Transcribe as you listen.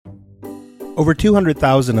Over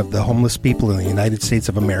 200,000 of the homeless people in the United States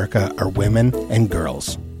of America are women and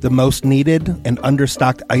girls. The most needed and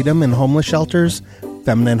understocked item in homeless shelters,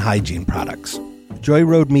 feminine hygiene products. Joy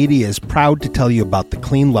Road Media is proud to tell you about the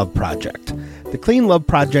Clean Love Project. The Clean Love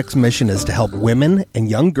Project's mission is to help women and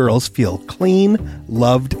young girls feel clean,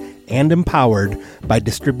 loved, and empowered by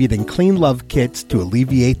distributing Clean Love kits to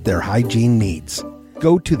alleviate their hygiene needs.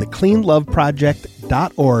 Go to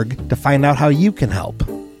thecleanloveproject.org to find out how you can help.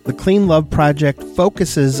 The Clean Love Project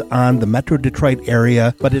focuses on the Metro Detroit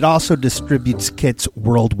area, but it also distributes kits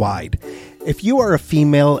worldwide. If you are a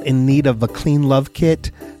female in need of a Clean Love kit,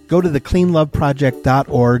 go to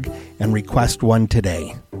thecleanloveproject.org and request one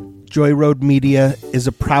today. Joy Road Media is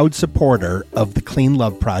a proud supporter of the Clean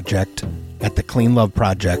Love Project at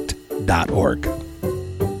thecleanloveproject.org.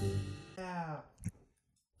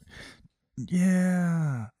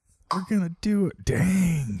 Yeah, we're gonna do it.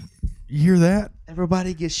 Dang. You hear that?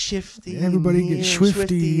 Everybody gets shifty. Everybody in gets here,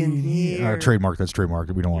 swifty in here. Trademark. That's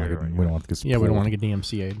trademarked. We don't want to get. We don't want to get. Yeah, we don't want to get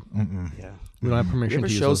DMCA'd. Yeah. We don't have permission You ever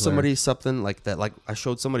to use show those somebody something like that? Like I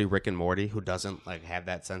showed somebody Rick and Morty who doesn't like have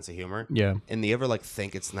that sense of humor. Yeah. And they ever like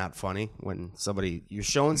think it's not funny when you're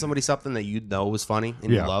showing somebody something that you know is funny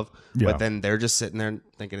and you love, but then they're just sitting there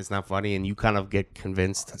thinking it's not funny, and you kind of get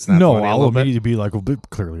convinced it's not funny. I'll immediately be like, well, they're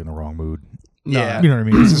clearly in the wrong mood. Yeah. You know what I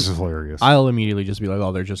mean? This is hilarious. I'll immediately just be like,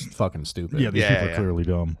 oh, they're just fucking stupid. Yeah, these people are clearly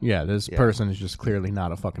dumb. Yeah, this person is just clearly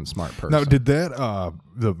not a fucking smart person. Now, did that,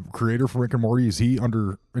 the creator for Rick and Morty, is he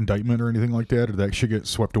under indictment or anything like that? Did that shit get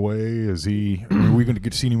swept away? Are we going to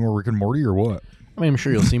get to see any more Rick and Morty or what? I mean, I'm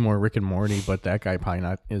sure you'll see more Rick and Morty, but that guy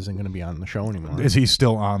probably isn't going to be on the show anymore. Is he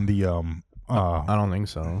still on the, I don't think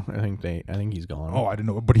so. I think he's gone. Oh, I didn't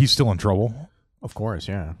know. But he's still in trouble? Of course,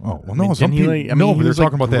 yeah. Oh, well, no, some people, but they're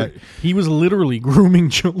talking about that. He was literally grooming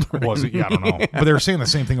children. Was it? Yeah, I don't know. But they were saying the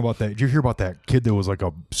same thing about that. Did you hear about that kid that was like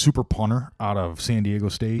a super punter out of San Diego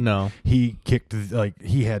State? No. He kicked,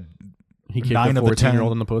 he had He kicked 9 a of the 10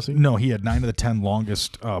 14-year-old in the pussy? No, he had 9 of the 10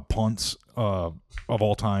 longest punts of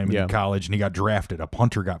all time in college, and he got drafted. A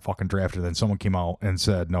punter got fucking drafted, and then someone came out and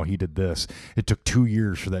said, no, he did this. It took 2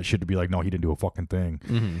 years for that shit to be like, no, he didn't do a fucking thing.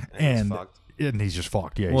 Mm-hmm. And he's just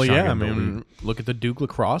fucked. Yeah. Well, yeah. I mean, look at the Duke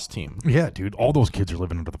lacrosse team. Yeah, dude. All those kids are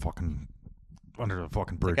living under the fucking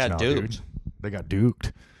bridge now, dude. They got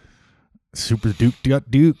duked. Super Duke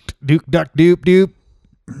got duked. Duke duck dupe.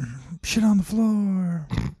 Shit on the floor.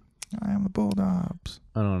 I am the Bulldogs.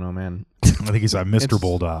 I don't know, man. I think he's on Mr.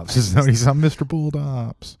 Bulldogs. He's on Mr.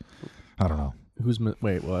 Bulldogs. I don't know.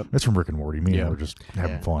 Wait, what? That's from Rick and Morty. Me and we're just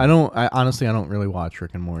having fun. Honestly, I don't really watch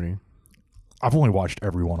Rick and Morty. I've only watched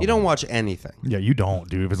every one of them. You don't watch anything. Yeah, you don't,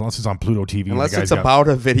 dude. Unless it's on Pluto TV. Unless it's about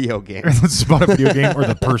a video game. Unless it's about a video game or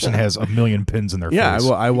the person has a million pins in their face. Yeah,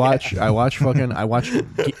 I watch game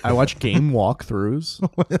walkthroughs.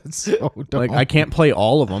 That's so dumb. Like, I can't play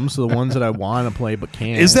all of them, so the ones that I want to play but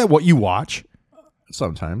can't. Is that what you watch?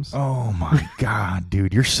 Sometimes. Oh my god,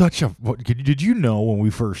 dude, you're such a. Did you know when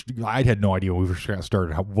we first? I had no idea when we first got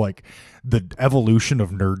started how like the evolution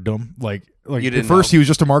of nerddom. Like at first he was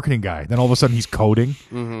just a marketing guy. Then all of a sudden he's coding,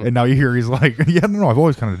 and now you hear he's like, yeah, no, I've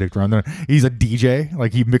always kind of dicked around there. He's a DJ.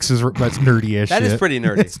 Like he mixes. That's nerdy as shit. That is pretty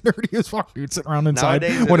nerdy. It's nerdy as fuck, dude. Sitting around inside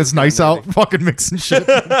Nowadays, when it's nice out, fucking mixing shit,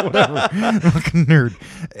 whatever. Fucking nerd.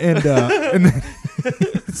 And then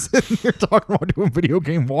sitting here talking about doing video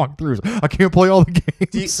game walkthroughs. I can't play all the games.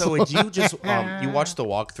 Do you just you watch the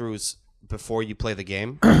walkthroughs before you play the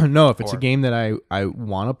game? No, if it's a game that I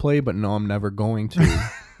want to play but no, I'm never going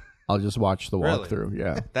to, I'll just watch the walkthrough.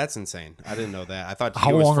 Yeah, that's insane. I didn't know that. I thought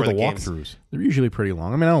how long are the walkthroughs? They're usually pretty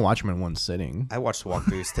long. I mean, I don't watch them in one sitting. I watched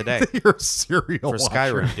walkthroughs today. You're a serial for watcher.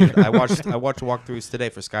 Skyrim, dude. I watched walkthroughs today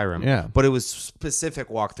for Skyrim. Yeah, but it was specific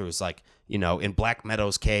walkthroughs, like in Black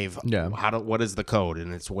Meadows Cave. Yeah, what is the code?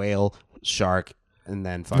 And it's whale, shark. And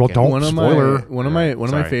then fucking... Well, don't spoiler. One of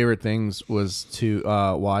my favorite things was to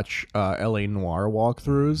watch LA Noire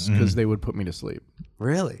walkthroughs because they would put me to sleep.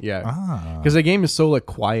 Really? Yeah. Because the game is so like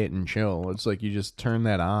quiet and chill. It's like you just turn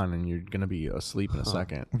that on and you're gonna be asleep in a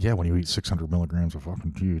second. Yeah, when you eat 600 milligrams of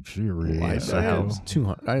fucking THC. I had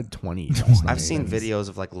 200. I had 20. I've seen videos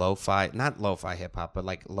of like not lo-fi hip hop, but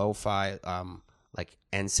like lo-fi like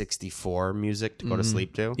N64 music to go to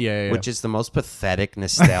sleep to. Yeah. Which is the most pathetic,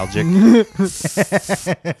 nostalgic,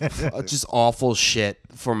 just awful shit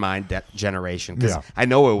for my generation. Because I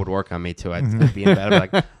know it would work on me too. I'd be in bed.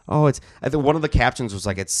 I'd be like, oh, I think one of the captions was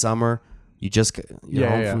like, it's summer. you're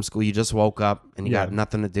home from school, you just woke up and you got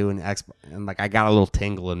nothing to do, and like I got a little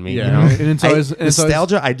tingle in me, Yeah. you know. And it's always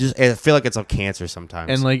nostalgia. I feel like it's a cancer sometimes.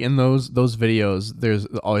 And like in those videos, there's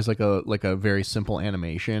always like a very simple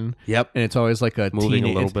animation. Yep. And it's always like a moving a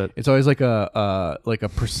little bit. It's always like a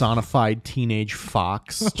personified teenage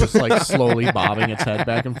fox, just like slowly bobbing its head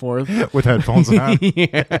back and forth with headphones on.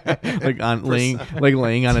 Yeah. Like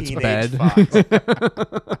laying on its bed,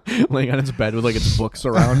 laying on its bed with like its books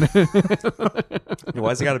around.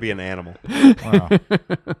 Why's it got to be an animal? Wow.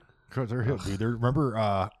 Because they're hip, dude.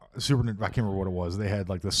 Remember Super? I can't remember what it was. They had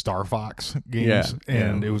like the Star Fox games,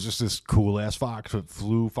 and it was just this cool ass fox that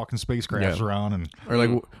flew fucking spacecrafts around, and or like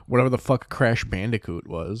whatever the fuck Crash Bandicoot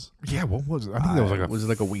was. Yeah, what was it? I think that was it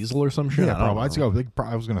like a weasel or some shit? Yeah, probably.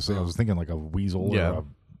 I was gonna say I was thinking like a weasel. Yeah.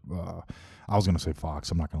 Or I was gonna say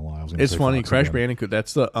fox. I'm not gonna lie. It's funny. Crash Bandicoot.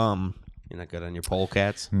 That's the You're not good on your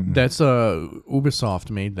polecats. That's Ubisoft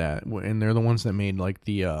made that, and they're the ones that made like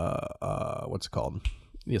the what's it called,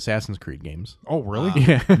 the Assassin's Creed games. Oh, really?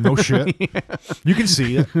 Yeah. No shit. You can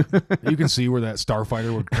see it. You can see where that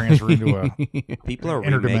starfighter would transfer into a people are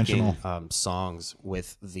remaking songs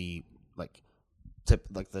with the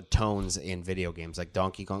like the tones in video games, like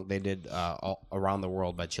Donkey Kong. They did all Around the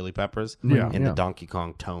World by Chili Peppers. The Donkey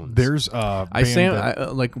Kong tones. There's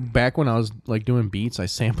like back when I was like doing beats, I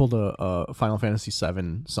sampled a Final Fantasy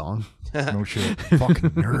VII song. No shit.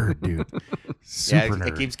 Fucking nerd, dude. Super nerd.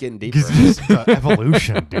 It keeps getting deeper.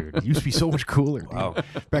 Evolution, dude. It used to be so much cooler. Wow.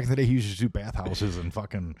 Back in the day, he used to do bathhouses and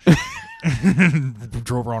fucking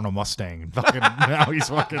drove around a Mustang. Fucking now he's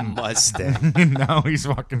fucking Mustang. Now he's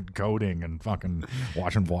fucking coding and fucking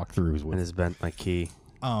watching walkthroughs with. And has bent my key.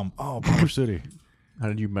 Power City. How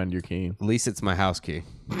did you bend your key? At least it's my house key.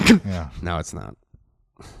 Yeah. No, it's not.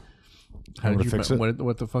 How did you fix it?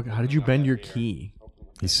 What the fuck? How did you bend your key?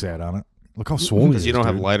 He sat on it. Look how swollen. Because you don't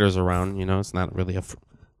have lighters around. You know, it's not really a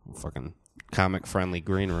fucking comic-friendly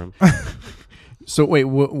green room. So wait,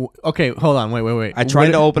 okay, hold on, wait. I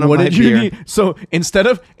tried to open up my beer. So instead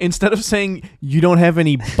of saying you don't have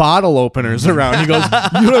any bottle openers around, he goes,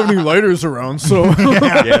 you don't have any lighters around. So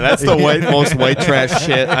yeah, that's the most white trash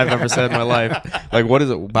shit I've ever said in my life. Like, what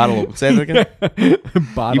is it? Bottle opener? Say it again.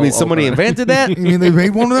 Bottle you mean somebody invented that? You mean they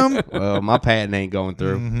made one of them? Well, my patent ain't going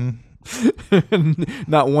through. Mm-hmm.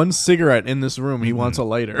 Not one cigarette in this room. He wants a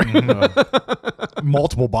lighter.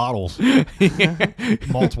 Multiple bottles.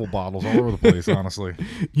 Multiple bottles all over the place, honestly.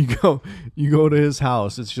 You go to his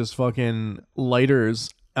house, it's just fucking lighters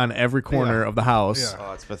on every corner of the house. Yeah.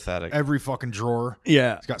 Oh, it's pathetic. Every fucking drawer.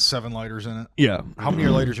 Yeah. It's got 7 lighters in it. Yeah. How many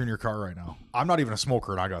lighters are in your car right now? I'm not even a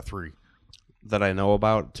smoker and I got 3. That I know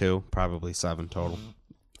about, 2. Probably 7 total.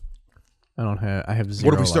 I have 0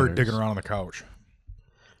 What if we start lighters. digging around on the couch?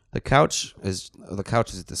 The couch is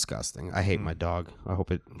disgusting. I hate my dog. I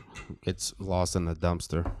hope it gets lost in the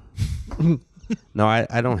dumpster. No,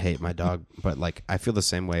 I don't hate my dog, but like I feel the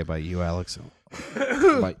same way about you, Alex.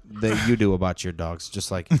 Like that you do about your dogs.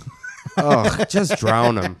 Just like, oh, just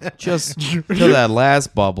drown them. Just till that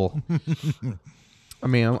last bubble. I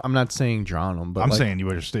mean, I'm not saying drown them, but I'm saying you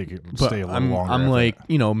better stay a little longer. I'm like,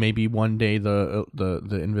 you know, maybe one day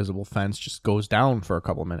the invisible fence just goes down for a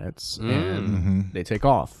couple minutes and they take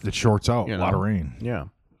off. It shorts out. A lot of rain. Yeah.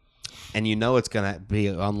 And you know it's gonna be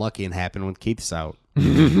unlucky and happen when Keith's out.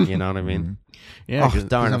 You know what I mean? Yeah. Oh,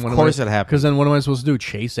 darn! Of course it happens. Because then what am I supposed to do?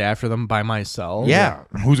 Chase after them by myself? Yeah.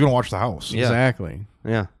 Who's gonna watch the house? Yeah. Exactly.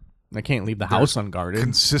 Yeah. I can't leave the house unguarded.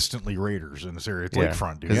 Consistently raiders in this area. It's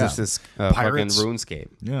lakefront, dude. Because it's this fucking RuneScape.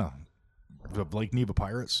 Yeah. The Lake Neva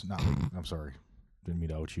Pirates? No, I'm sorry. Didn't mean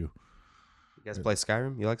to out you. You guys play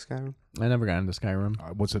Skyrim? You like Skyrim? I never got into Skyrim.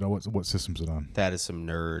 What system's it on? That is some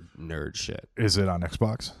nerd shit. Is it on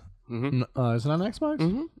Xbox? Mm-hmm. Is it on Xbox?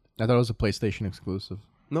 Mm-hmm. I thought it was a PlayStation exclusive.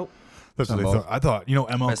 Nope. That's what I thought. I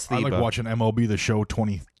thought, I like watching MLB The Show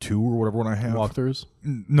 22 or whatever one I have. Walkthroughs?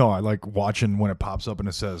 No, I like watching when it pops up and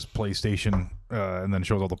it says PlayStation and then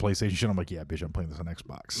shows all the PlayStation shit. I'm like, yeah, bitch, I'm playing this on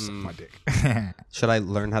Xbox. My dick. Should I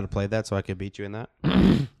learn how to play that so I could beat you in that?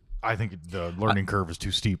 I think the learning curve is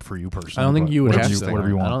too steep for you personally. I don't think you would have to. Whatever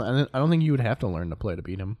you want. I don't think you would have to learn to play to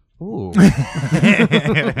beat him. Ooh.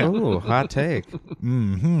 Ooh, hot take.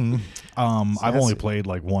 Mm-hmm. I've only played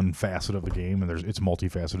like one facet of the game, and it's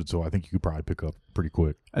multifaceted, so I think you could probably pick up pretty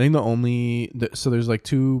quick. I think there's like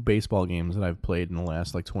 2 baseball games that I've played in the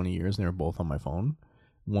last like 20 years, and they were both on my phone.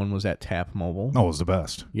 One was at Tap Mobile. Oh, it was the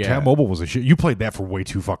best. Yeah. Tap Mobile was a shit. You played that for way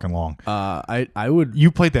too fucking long. I would.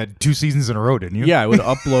 You played that 2 seasons in a row, didn't you? Yeah, I would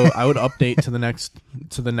update to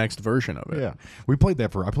the next version of it. Yeah, I played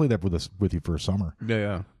that with you for a summer.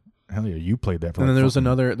 Yeah. Hell yeah, you played that for. And then there was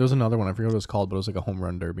another one. I forget what it was called, but it was like a home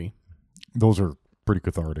run derby. Those are pretty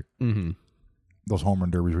cathartic. Mm-hmm. Those home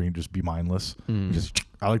run derbies where you just be mindless.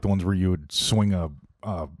 I like the ones where you would swing a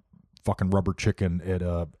fucking rubber chicken at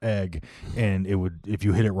a egg, and it would, if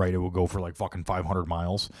you hit it right, it would go for like fucking 500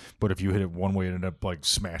 miles. But if you hit it one way, it ended up like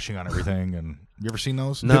smashing on everything. And you ever seen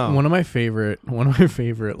those? No. One of my favorite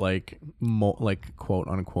like quote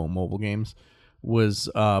unquote mobile games was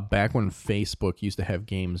back when Facebook used to have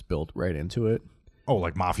games built right into it. Oh,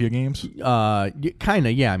 like Mafia games? Kind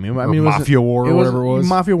of, yeah. I mean, Mafia War or whatever it was.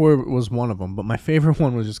 Mafia War was one of them, but my favorite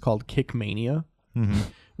one was just called Kickmania.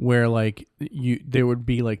 Where like there would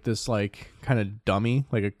be like this like kind of dummy,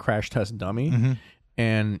 like a crash test dummy,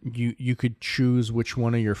 and you could choose which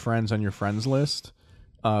one of your friends on your friends list,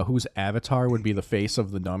 whose avatar would be the face of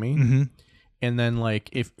the dummy, and then like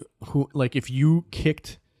if you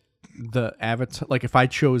kicked the avatar, like if I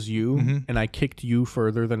chose you and I kicked you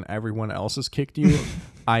further than everyone else has kicked you,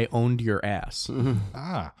 I owned your ass.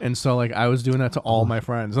 And so like I was doing that to all my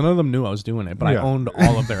friends. None of them knew I was doing it, but I owned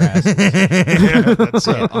all of their asses. That's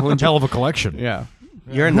a hell of a collection. Yeah.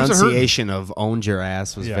 Your enunciation of "owned your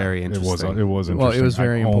ass" was very interesting. It was interesting. Well, it was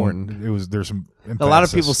very important. It was. There's some. A lot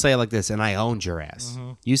of people say it like this, and I owned your ass.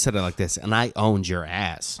 You said it like this, and I owned your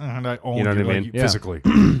ass. And I owned You know what I mean? like, physically.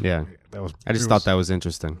 Yeah. That was. I just thought that was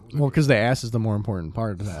interesting. Well, because the ass is the more important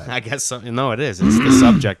part of that. I guess so. No, it is. It's the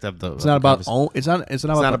subject of the. It's not about It's not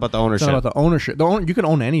about the ownership. It's not about the ownership. You can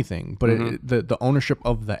own anything, but the ownership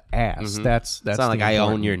of the ass. That's It's not like I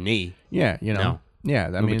own your knee. Yeah, you know. No. Yeah,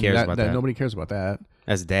 Nobody cares about that. Nobody cares about that.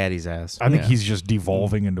 That's daddy's ass. I think he's just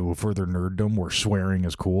devolving into a further nerddom where swearing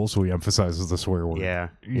is cool, so he emphasizes the swear word. Yeah,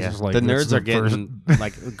 He's just like, the that's nerds are getting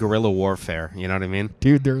like guerrilla warfare. You know what I mean?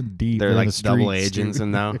 Dude, they're deep. They're like the double streets, agents, dude.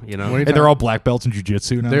 and now you know. Hey, they're all black belts in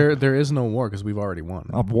jiu-jitsu now. There is no war because we've already won.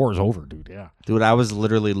 War is over, dude. Yeah. Dude, I was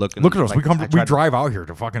literally looking. Look at us. like, we drive out here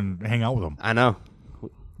to fucking hang out with him. I know.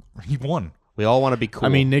 He won. We all want to be cool. I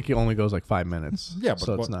mean, Nick only goes like 5 minutes. Yeah, but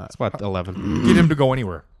so it's not. it's about 11. Get him to go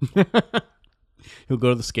anywhere. He'll go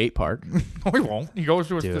to the skate park. No, he won't. He goes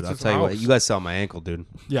to his Dude, I'll his tell you what. house. You guys saw my ankle, dude.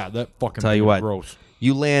 Yeah, that fucking. Tell you thing is what. gross.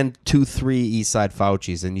 You land 2-3 East Side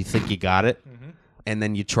Fauci's and you think you got it, and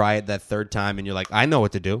then you try it that third time and you're like, I know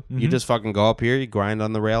what to do. You just fucking go up here, you grind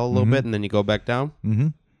on the rail a little bit, and then you go back down.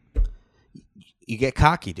 You get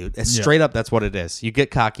cocky, dude. It's straight up, that's what it is. You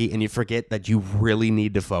get cocky and you forget that you really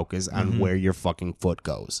need to focus on where your fucking foot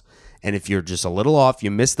goes. And if you're just a little off,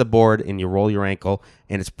 you miss the board and you roll your ankle,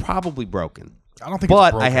 and it's probably broken. I don't think. But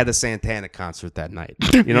it's broken. I had a Santana concert that night.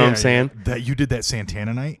 You know what I'm saying? That you did that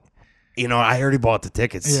Santana night. You know, I already bought the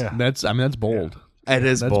tickets. Yeah. That's bold. It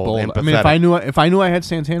is That's bold. And I mean, if I knew I had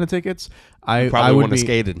Santana tickets, I probably would wouldn't be have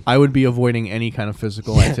skated. I would be avoiding any kind of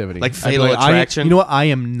physical activity, Like I'd be Fatal Attraction? you know what? I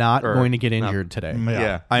am not Or- going to get no. injured today.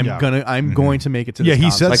 Yeah. I'm going to make it to. Yeah, this he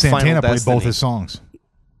concert. said Like Final Santana played Destiny. both his songs.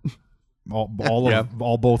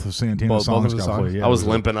 Both of Santana's Both of songs his got songs. played. Yeah, I was it a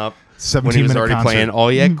limping up 17 when he was minute already concert. playing Oh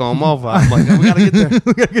Yeah, Come Over. I'm like, we got to get there.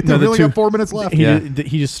 We gotta get there. We the only two- got 4 minutes left.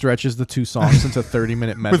 He just stretches the two songs into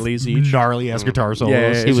 30-minute medleys each. Gnarly ass guitar solos.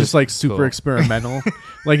 Yeah, it's was just like super cool. experimental.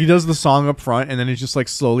 Like he does the song up front, and then it just like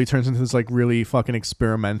slowly turns into this like really fucking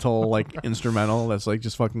experimental like instrumental that's like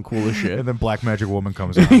just fucking cool as shit. And then Black Magic Woman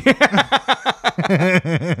comes on. It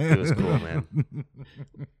was cool, man.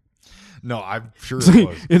 No, I'm sure it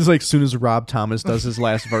was. It's like as soon as Rob Thomas does his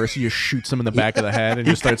last verse, he just shoots him in the back of the head and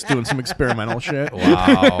just starts doing some experimental shit.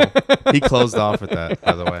 Wow. He closed off with that,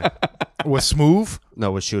 by the way. Was Smooth?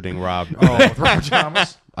 No, was shooting Rob. Oh, with Rob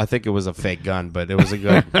Thomas. I think it was a fake gun, but it was a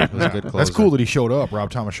good closer. That's cool that he showed up.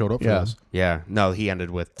 Rob Thomas showed up for this. Yeah. No, he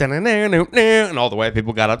ended with and all the way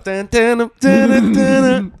people got up. I don't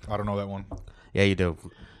know that one. Yeah, you do.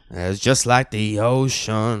 It's just like the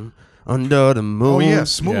ocean under the moon. Oh yeah,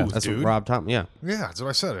 Smooth. Yeah, that's dude. what Rob Thomas. Yeah. Yeah, that's what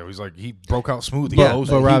I said. It was like he broke out Smooth. He Yeah,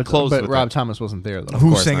 closed But it. Rob, closed with Rob that. Thomas wasn't there though. Who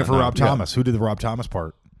course sang not, it for no. Rob Thomas? Who did the Rob Thomas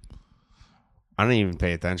part? I didn't even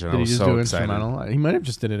pay attention. I Did he was just so do excited. instrumental? He might have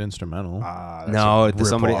just did it instrumental. No, Rip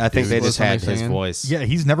somebody. off, I think dude. they Was just had somebody his singing? voice. Yeah,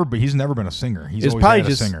 he's never been a singer. He's It was always probably had a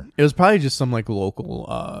just singer. it was probably just some like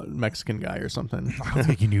local Mexican guy or something. I don't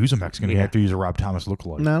think you can use a Mexican. You have to use a Rob Thomas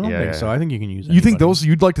lookalike. No, I don't Yeah, think yeah. so. I think you can use. You think anybody. those?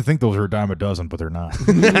 You'd like to think those are a dime a dozen, but they're not.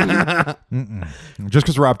 Mm-mm. Just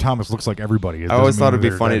because Rob Thomas looks like everybody. I always thought it'd be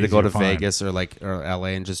they're funny that to go easy to find. Vegas or LA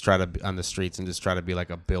and just try to be on the streets and just try to be like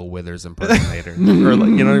a Bill Withers impersonator, or like,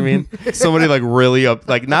 you know what I mean? Somebody like really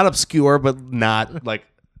like not obscure, but not like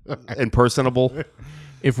impersonable.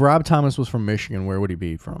 If Rob Thomas was from Michigan, where would he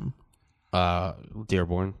be from?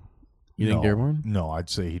 Dearborn. You think Dearborn? No, I'd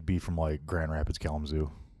say he'd be from like Grand Rapids, Kalamazoo.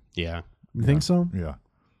 Yeah, You think so? Yeah.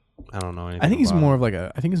 I don't know anything. I think he's about more him. of like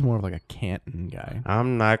a. I think he's more of like a Canton guy.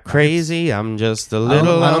 I'm not crazy. I'm just a I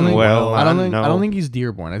little don't think- unwell. I don't think. know. I don't think he's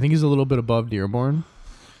Dearborn. I think he's a little bit above Dearborn.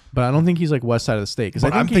 But I don't think he's like west side of the state because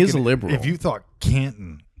I think he is a liberal. If you thought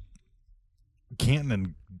Canton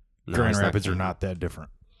and Grand Rapids are not that different.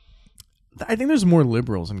 I think there's more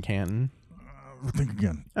liberals in Canton. Think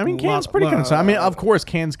again. I mean, Canton's pretty conservative. I mean, of course,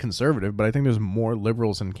 Canton's conservative, but I think there's more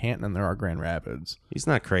liberals in Canton than there are Grand Rapids. He's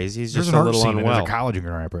not crazy. He's There's just an a little art scene. unwell. There's a college in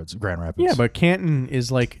Grand Rapids. Yeah, but Canton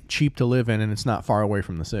is like cheap to live in, and it's not far away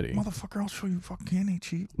from the city. Motherfucker, I'll show you fucking Canton ain't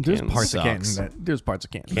cheap. There's Canton parts of sucks. Canton. There's parts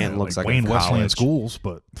of Canton. Canton looks like Wayne a Westland college. schools,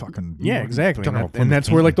 but fucking Yeah, exactly. talking And, about and that's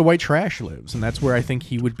Plymouth where like Canton. the white trash lives, and that's where I think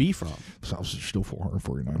he would be from. South is still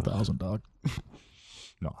 $449,000, dog.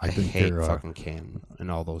 No, I think hate they're, fucking Canton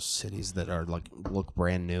and all those cities that are like look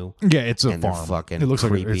brand new. Yeah, it's a And they're farm. fucking It looks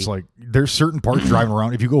like creepy. it's like there's certain parts driving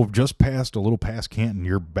around. If you go just past a little past Canton,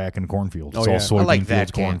 you're back in cornfields. It's Oh, all yeah. soybean I like fields,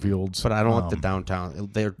 that Canton, cornfields. but I don't like the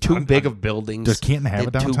downtown. They're too big of buildings. Does Canton have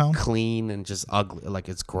a They're downtown? Too clean and just ugly. Like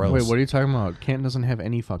it's gross. Wait, what are you talking about? Canton doesn't have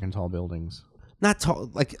any fucking tall buildings. Not tall.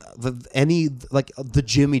 Like the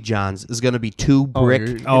Jimmy John's is going to be too Oh, brick,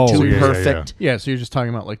 you're- and Oh, too yeah, yeah, perfect. Yeah, so you're just talking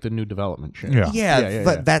about like the new development shit. Yeah.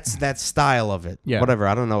 Yeah, that's that style of it. Yeah. Whatever.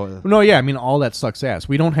 I don't know. No, yeah, I mean all that sucks ass.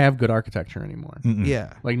 We don't have good architecture anymore.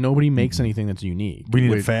 Yeah. Like nobody makes anything that's unique. we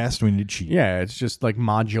need it fast. We need it cheap. Yeah, it's just like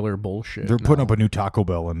modular bullshit. They're putting now. up a new Taco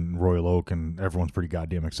Bell in Royal Oak, and everyone's pretty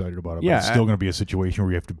goddamn excited about it. Yeah, but it's still going to be a situation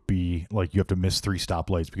where you have to be like you have to miss 3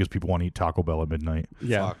 stoplights because people want to eat Taco Bell at midnight.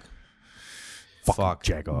 Yeah. Fuck.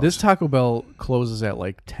 Jack off. This Taco Bell closes at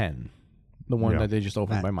like 10. The one Yeah. that they just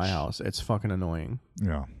opened by my Batch. house. It's fucking annoying.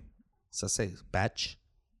 Yeah, So say batch.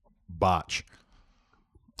 botch.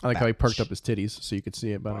 I like how he perked Batch. up his titties so you could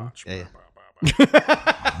see it better. Yeah.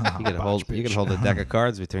 You can hold a deck of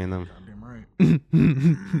cards between them.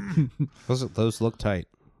 Those look tight.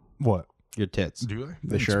 What Your tits. do they?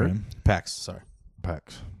 The shirt? Pecs. Sorry.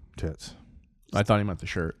 Pecs, tits. I thought he meant the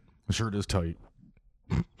shirt. The shirt is tight.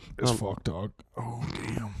 It's fuck, dog. Oh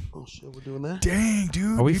damn. Oh shit, we're doing that. Dang,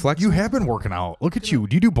 dude. Are we you, flexing? you have been working out. Look at you.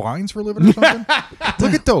 Do you do blinds for a living or something?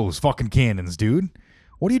 Look at those fucking cannons, dude.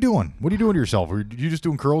 What are you doing? What are you doing to yourself? Are you just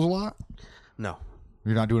doing curls a lot? No,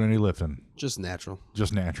 You're not doing any lifting. just natural.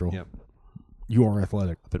 Just natural. Yep. You are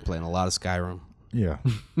athletic. I've been playing a lot of Skyrim. Yeah.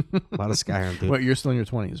 A lot of Skyrim, dude. What, you're still in your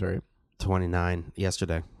 20s, right? 29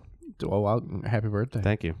 yesterday. Oh, well, happy birthday.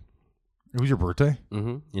 Thank you. It was your birthday?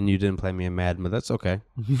 Mm-hmm. And you didn't play me in Madden, but that's okay.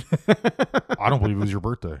 I don't believe it was your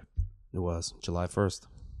birthday. It was July 1st.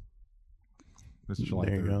 It's July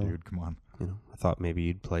There you 3rd, go. dude. Come on. You know, I thought maybe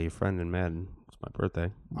you'd play your friend in Madden. It's my birthday.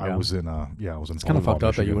 I Yeah. was in I was in It's kind of Fall, fucked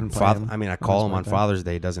up that you Michigan. wouldn't play him. I mean, I call him on birthday. Father's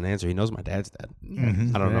Day. He doesn't answer. He knows my dad's dead.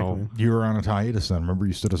 Mhm. I don't know. Exactly. You were on a hiatus then. Remember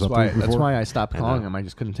you stood us up That's before? why I stopped I calling know. him. I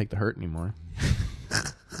just couldn't take the hurt anymore.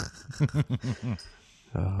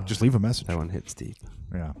 Just leave a message. That one hits deep.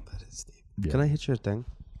 Yeah. That is deep. Yeah. Can I hit your thing?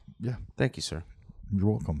 Yeah. Thank you, sir. You're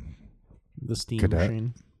welcome. The steam Cadet.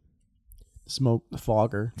 machine. Smoke, the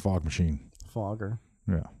fogger. Fog machine. Fogger.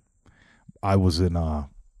 Yeah. I was in I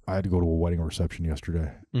had to go to a wedding reception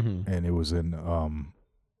yesterday, Mm-hmm. and it was in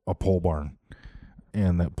a pole barn.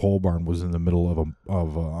 And that pole barn was in the middle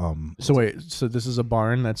of a So wait, so this is a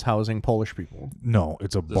barn that's housing Polish people. no,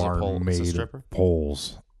 it's a There's a barn pole- it's a made of stripper?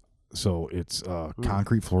 poles. So it's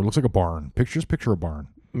concrete floor. It looks like a barn. Picture a barn.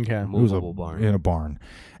 Okay. It was Movable barn. in a barn,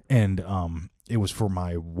 and it was for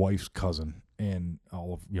my wife's cousin and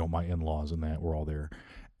all of my in-laws and that were all there,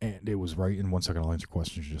 and it was right in 1 second. I'll answer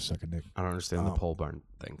questions in just a second, Nick. I don't understand the pole barn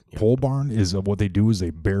thing. Yeah. Pole barn is what they do is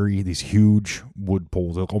they bury these huge wood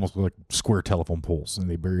poles, they almost look like square telephone poles, and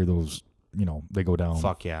they bury those. They go down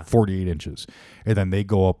Fuck yeah. 48 inches, and then they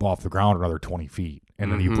go up off the ground another 20 feet, and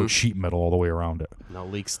then you Mm-hmm. put sheet metal all the way around it. No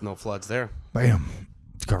leaks, no floods there. Bam,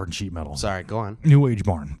 it's covered in sheet metal. Sorry, go on. New Age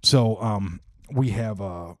barn. So we have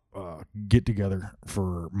a get together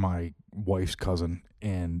for my wife's cousin,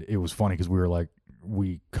 and it was funny because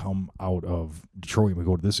we come out of Detroit and we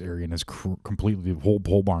go to this area, and it's completely the whole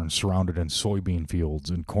pole barn surrounded in soybean fields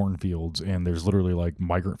and corn fields, and there's literally like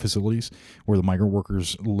migrant facilities where the migrant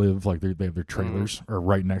workers live, like they have their trailers are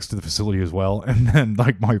right next to the facility as well. And then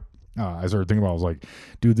like I started thinking about it, I was like,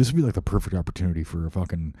 dude, this would be like the perfect opportunity for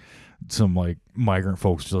some like migrant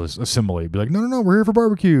folks to just assimilate. Be like, no, we're here for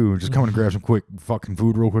barbecue. Just come and grab some quick fucking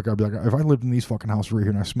food real quick. I'd be like, if I lived in these fucking houses right here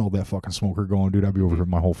and I smelled that fucking smoker going, dude, I'd be over here with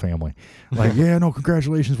my whole family. Like, yeah, no,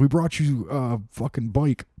 congratulations. We brought you a fucking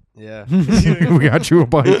bike. Yeah. We got you a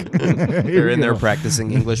bike. They're in there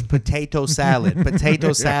practicing English. Potato salad.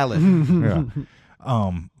 Potato salad.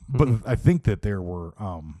 Yeah. But I think that there were,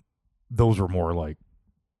 those were more like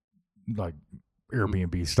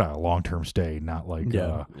Airbnb style long-term stay, not like,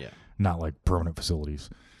 Yeah. not like permanent facilities.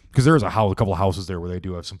 Because there's a couple of houses there where they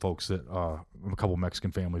do have some folks that, a couple of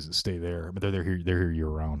Mexican families that stay there, but they're here year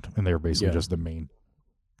round, and they're basically Yeah. just the main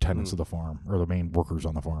tenants of the farm or the main workers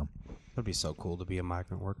on the farm. That'd be so cool to be a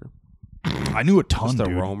migrant worker. I knew a ton, Just a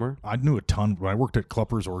dude. roamer? I knew a ton when I worked at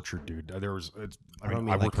Klepper's Orchard, dude. I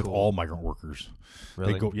worked with all migrant workers.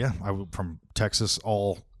 Really? They go, from Texas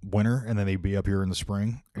all winter, and then they'd be up here in the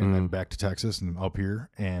spring, and then back to Texas and up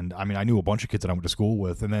here. And I mean, I knew a bunch of kids that I went to school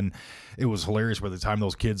with, and then it was hilarious. By the time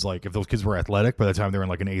those kids, like, if those kids were athletic, by the time they were in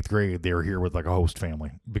like an 8th grade, they were here with like a host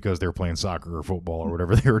family because they were playing soccer or football or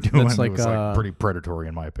whatever they were doing. That's like, it was like pretty predatory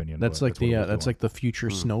in my opinion. That's like the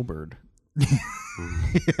future snowbird.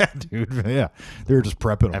 Yeah, dude. Yeah, they were just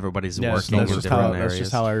prepping them. Everybody's Yes, working in that's different areas.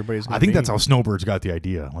 just how everybody's going I think that's how Snowbirds got the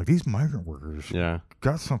idea. Like, these migrant workers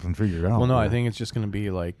got something figured out. Well, no, I think it's just going to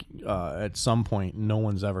be like at some point, no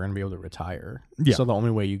one's ever going to be able to retire. Yeah. So the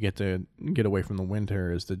only way you get to get away from the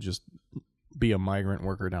winter is to just be a migrant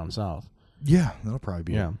worker down south. Yeah, that'll probably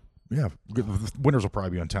be. Yeah. Yeah, winters will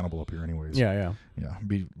probably be untenable up here anyways. Yeah.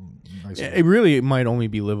 Be nice. It really might only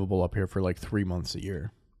be livable up here for like 3 months a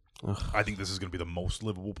year. I think this is going to be the most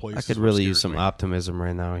livable place. I could really use some optimism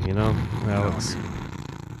right now, you know, Alex.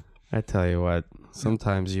 I tell you what,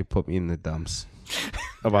 sometimes you put me in the dumps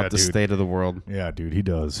about the state of the world. Yeah, dude, he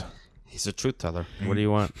does. He's a truth teller. What do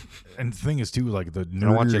you want? And the thing is, too, like, the want you to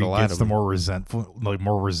nerdier he lie gets, to the me. more resentful, like,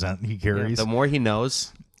 more resent he carries. The more he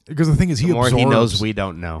knows, Because the thing is, the more he knows we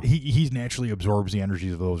don't know. He naturally absorbs the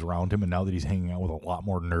energies of those around him, and now that he's hanging out with a lot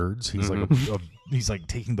more nerds, he's like he's like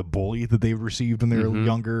taking the bully that they received when they were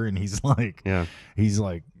younger, and he's like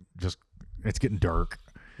just it's getting dark.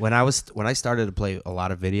 When I started to play a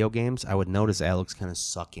lot of video games, I would notice Alex kind of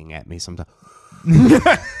sucking at me sometimes. And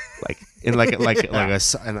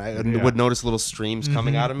I would notice little streams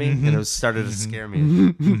coming out of me, and it started to scare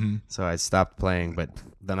me. So I stopped playing, but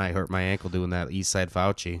then I hurt my ankle doing that Eastside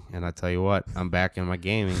Fauci, and I tell you what, I'm back in my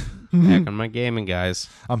gaming. Back in my gaming, guys.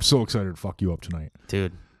 I'm so excited to fuck you up tonight.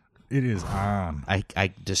 Dude. It is on.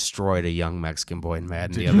 I destroyed a young Mexican boy in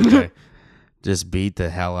Madden the other day. Just beat the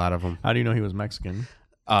hell out of him. How do you know he was Mexican?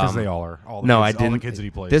 Because they all are. All the no, kids, I didn't. All the kids that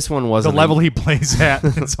he plays. This one wasn't. The level he plays at,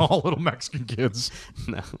 it's all little Mexican kids.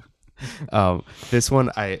 No. This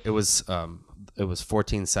one, it was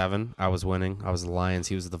 14-7. I was winning. I was the Lions.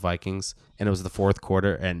 He was the Vikings. And it was the fourth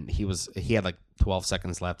quarter, and he had like 12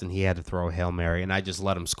 seconds left, and he had to throw a Hail Mary, and I just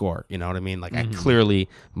let him score. You know what I mean? Like, I clearly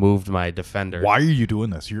moved my defender. Why are you doing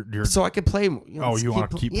this? You're so I could play. You want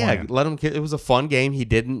to keep playing? Yeah, let him. It was a fun game. He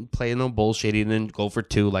didn't play no bullshit. He didn't go for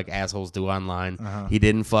 2 like assholes do online. He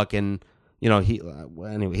didn't fucking.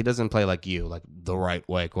 Anyway, he doesn't play like you, like the right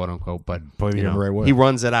way, quote unquote. But play the right way. He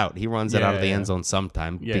runs it out. He runs it out of the end zone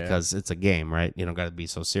sometime because it's a game, right? You don't got to be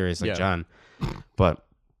so serious like John. But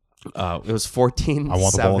it was 14-7. I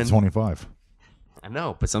want the ball at 25. I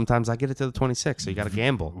know, but sometimes I get it to the 26, so you got to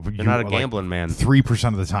gamble. You're not a gambling man. 3%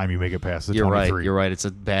 of the time you make it past the 23. You're right. It's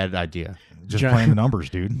a bad idea. Just playing the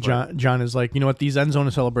numbers, dude. John is like, you know what? These end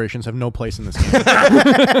zone celebrations have no place in this game.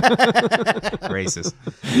 Racist.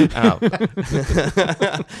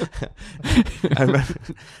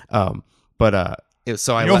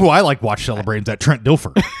 Who I like watch celebrating? That Trent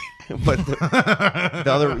Dilfer. But the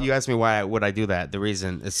other, you asked me why would I do that? The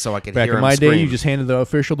reason is so I could Back hear in him my scream. day, you just handed the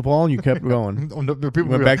official the ball and you kept going. People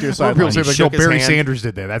went back to your sideline. sideline. People say, Shook like, his Barry hand. Sanders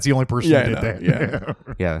did that. That's the only person who did that. Yeah.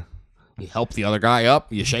 Yeah. You help the other guy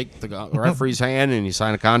up, you shake the referee's hand, and you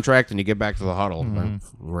sign a contract, and you get back to the huddle.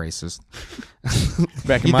 Racist.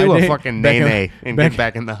 Back in You my do day, a fucking nay and get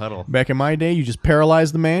back in the huddle. Back in my day, you just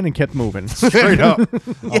paralyzed the man and kept moving. Straight up.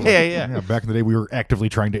 Yeah. Back in the day, we were actively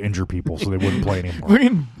trying to injure people so they wouldn't play anymore.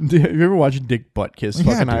 Have you ever watched Dick Buttkiss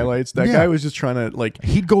fucking dude. highlights? That guy was just trying to like.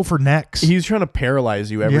 He'd go for necks. He's trying to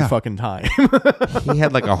paralyze you every fucking time. He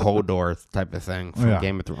had like a Hodor type of thing from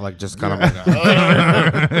Game of Thrones, like just kind of like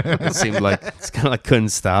it seemed like it's kind of like couldn't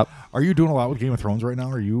stop. Are you doing a lot with Game of Thrones right now?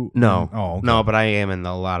 Are you? No, Oh, okay. no, but I am in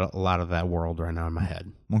a lot of that world right now in my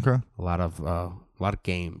head. Okay. A lot of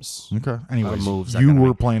games. Okay. Anyways, moves I you gotta were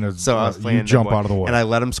make. playing a. So I was playing you jump Big Boy, out of the way, and I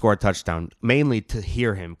let him score a touchdown, mainly to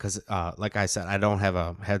hear him because, like I said, I don't have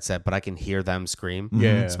a headset, but I can hear them scream.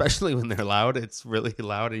 Yeah. Especially when they're loud, it's really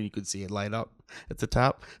loud, and you can see it light up at the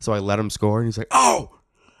top. So I let him score, and he's like, "Oh,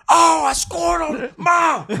 I scored on it,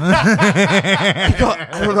 Mom!" I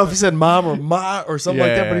don't know if he said "Mom" or "Ma" or something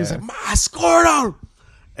like that, but he's like, "Ma, I scored on him."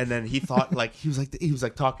 And then he thought like he was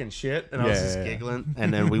like talking shit, and I was just giggling.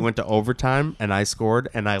 And then we went to overtime, and I scored,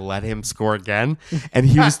 and I let him score again. And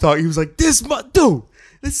he was talking. He was like, dude,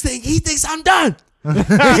 this thing. He thinks I'm done. He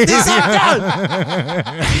thinks I'm done."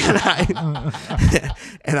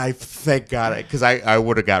 and I thank God, because I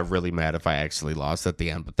would have got really mad if I actually lost at the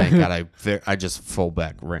end. But thank God I just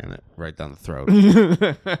fullback ran it right down the throat.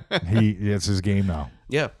 it's his game now.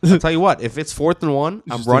 Yeah, I'll tell you what. If it's 4th and 1,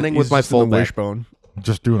 I'm running with my fullback. Wishbone.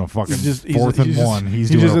 Just doing a fucking He's fourth and one. He's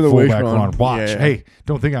doing just a in the fullback wishbone. run. Watch. Yeah. Hey,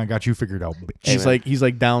 don't think I got you figured out. Bitch. He's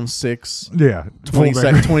like down 6. Yeah.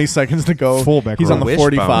 20 seconds to go. Fullback He's run. on the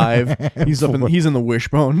Wishbone. 45. He's in the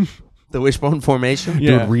wishbone. The wishbone formation.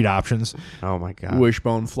 Yeah. Doing read options. Oh my god.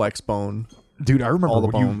 Wishbone, flexbone. Dude, I remember All the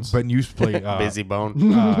when bones. Ben used to play Busy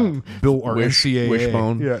bone. Bill or Wish- NCAA.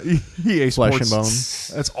 wishbone. Yeah, EA Flesh Sports. and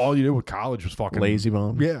bone. That's all you did with college was fucking Lazy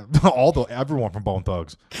bone. Yeah, everyone from Bone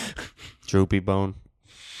Thugs. Droopy bone.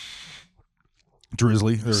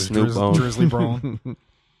 Drizzly, there's Snoop bone. Drizzly bone,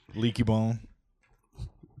 Leaky bone,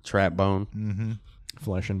 Trap bone.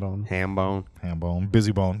 Flesh and bone. Ham bone. Ham bone,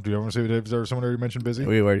 Busy bone. Do you ever say is there someone already mentioned Busy?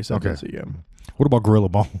 We already said Okay. this. Yeah. What about Gorilla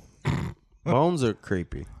Bone? Bones are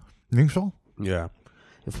creepy. You think so? Yeah.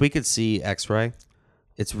 If we could see X-ray,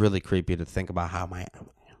 it's really creepy to think about how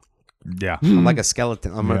Yeah, I'm like a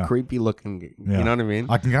skeleton. I'm Yeah. a creepy looking. Yeah. You know what I mean?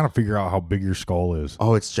 I can kind of figure out how big your skull is.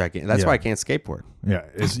 Oh, it's gigantic. That's Yeah. why I can't skateboard. Yeah,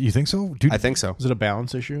 you think so, dude? I think so. Is it a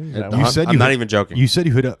balance issue? Is that You why? said I'm you not hit- even joking. You said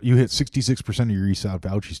you hit 66% of your East Side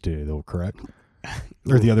vouchers today, though, correct?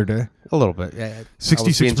 Or the other day? A little bit. Yeah.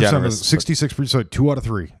 66% of 66%, 2 out of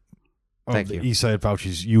 3 of Thank the you. East Side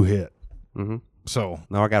vouchers you hit. Mm-hmm. So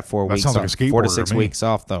Now I got 4 That weeks sounds like off. a 4 to skateboarder 6 to me. weeks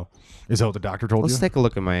off though. is that what the doctor told Let's you? take a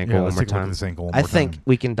look at my ankle Yeah, one let's more take a look at time. this ankle one I more think time.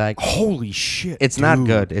 we can diagnose. Holy shit! It's not dude.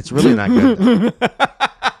 good. It's really not good.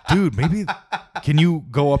 Dude. Maybe can you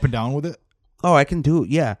go up and down with it? Oh, I can do it.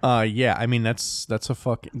 Yeah. Yeah. I mean, that's a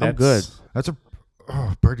fucking. I'm good. That's a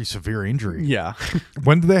pretty severe injury. Yeah.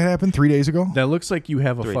 When did that happen? 3 days ago? That looks like you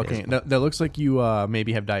have a 3 days fucking. ago. That looks like you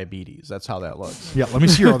maybe have diabetes. That's how that looks. Yeah. Let me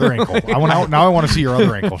see your other ankle. I want to see your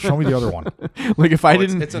other ankle. Show me the other one. Like if I Oh,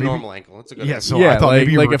 didn't. it's a normal ankle. It's a good Yeah. ankle. So yeah, I thought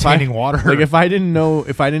maybe you were if I- retaining water. Like if I didn't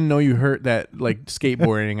know you hurt that like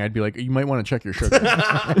skateboarding, I'd be like, you might want to check your sugar.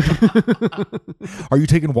 Are you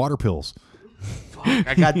taking water pills?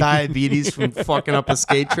 I got diabetes from fucking up a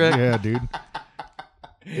skate trick. Yeah, dude.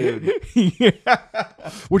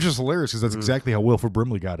 Which is hilarious because that's exactly how Wilford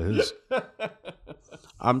Brimley got his.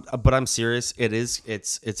 But I'm serious.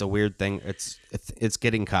 It's a weird thing. It's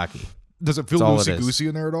getting cocky. Does it feel That's all it loosey is. goosey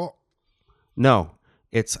in there at all? No,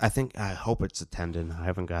 I hope it's a tendon. I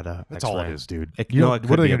haven't got a. That's X-ray. all it is, dude. It- You no, know, it what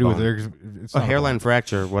could are they be gonna a do with bone. it? It's A not hairline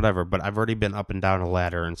fracture, whatever. But I've already been up and down a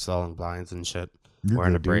ladder installing blinds and shit. You're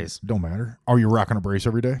wearing good, a dude. brace. Don't matter. Are you rocking a brace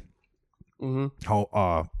every day? Mm-hmm.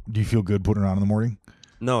 How do you feel good putting it on in the morning?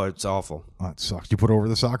 No, it's awful. Oh, it sucks. Do you put it over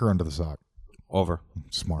the sock or under the sock? Over.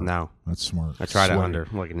 Smart. Now That's smart. I tried it Sweaty. under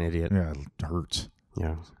like an idiot. Yeah, it hurts.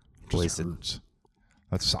 Yeah, Just wasted. hurts.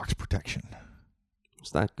 That's socks protection.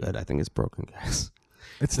 It's not good. I think it's broken, guys.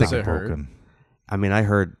 It's Does not it hurt? broken. I mean, I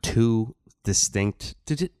heard 2 distinct.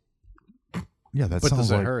 Did it? Yeah, that But sounds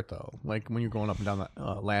does it like hurt though? Like when you're going up and down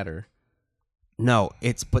that ladder. No,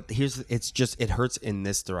 it's it hurts in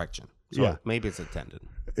this direction. So Yeah. maybe it's a tendon.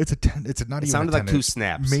 it's a it's not It even. sounded a like tendon. 2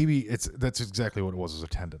 snaps. Maybe that's exactly what it was as a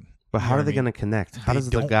tendon. But You how know are they what I mean? going to connect? How They does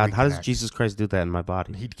don't How does reconnect. Jesus Christ do that in my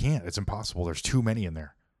body? He can't. It's impossible. There's too many in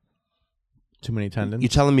there. Too many tendons. You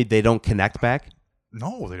telling me they don't connect back?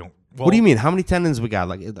 No, they don't. Well, What do you mean? How many tendons we got?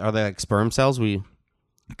 Like, are they like sperm cells?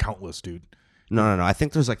 Countless, dude. No. I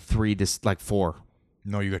think there's like 3, like 4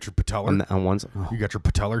 No, you got your patellar. on one. Oh, You got your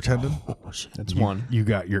patellar tendon. shit. That's You- one. You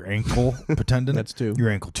got your ankle tendon. That's 2. Your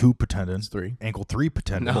ankle 2 tendon. That's 3. Ankle 3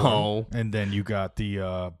 tendon. No. And then you got the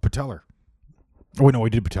patellar. Oh, wait, no, we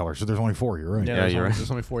did patellar. So there's only 4. You're right. Yeah, Yeah, there's you're only, right.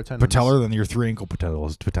 there's only 4 tendons. Patellar, then your 3 ankle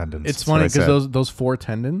tendons. It's That's funny what I because said. those 4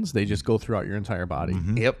 tendons they just go throughout your entire body.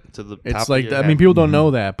 Yep. To the top It's of like your I head. mean people don't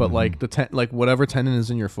know that, but like like whatever tendon is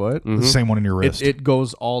in your foot, The same one in your wrist. it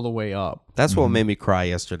goes all the way up. That's what made me cry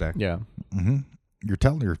yesterday. Yeah, You're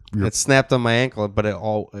telling your It snapped on my ankle, but it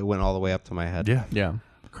went all the way up to my head. yeah. yeah.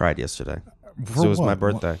 Cried yesterday. For So it was my what?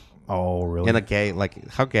 birthday. Oh, really? In a gay, like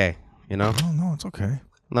how gay? You know? Oh, no, it's okay.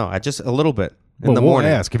 No, I just a little bit in Well, the we'll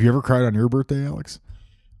morning. ask. Have you ever cried on your birthday, Alex?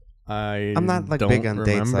 I'm not like don't big on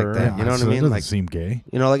dates like remember. that. You know what So I that mean? doesn't Like seem gay.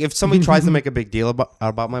 you know, like if somebody tries to make a big deal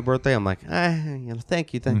about my birthday, I'm like,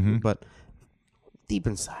 thank you. But deep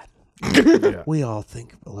inside, Yeah. we all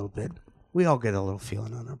think a little bit. We all get a little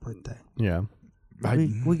feeling on our birthday. Yeah,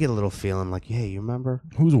 We get a little feeling like, hey, you remember?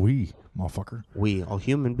 Who's we, motherfucker? We, all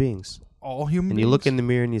human beings. All human And you look in the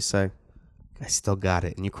mirror and you say, I still got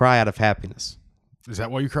it. And you cry out of happiness. Is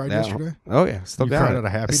that why you cried Yeah. yesterday? Oh, yeah. Still You got cried it. out of I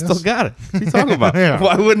happiness? still got it. What are you talking about? Yeah.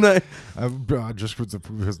 Why wouldn't I? Just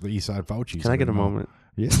because the East Side Fauci. Can I get a moment?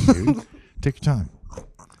 Yeah, dude. Take your time.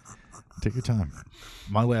 Take your time.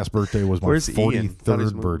 My last birthday was my Where's Ian? Thought he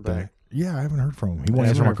was 43rd moving birthday. back. Yeah, I haven't heard from him. He won't I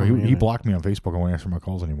answer haven't my heard call. from him He either. blocked me on Facebook. I won't answer my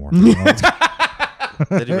calls anymore. I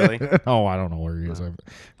Did he really? Oh, I don't know where he is. I've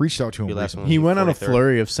reached out to him recently. He went on a 43rd?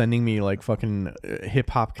 flurry of sending me like fucking hip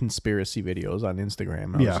hop conspiracy videos on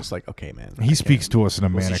Instagram. I was just like, okay, man. He speaks to us in a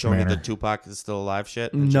Was he manic showing you manner. the Tupac is still alive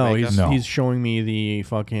shit? in No, Jamaica? he's showing me the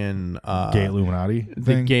fucking Gay Illuminati the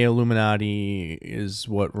thing. gay Illuminati is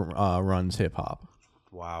what runs hip hop.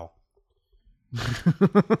 Wow.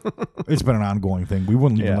 It's been an ongoing thing. We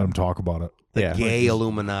wouldn't even Yeah. let him talk about it. The gay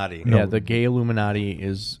Illuminati. Yeah, the gay Illuminati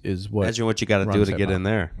is what. Imagine what you got to do runs to get hip-hop. in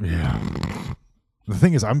there. Yeah. The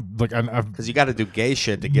thing is, I'm like, I've Because you got to do gay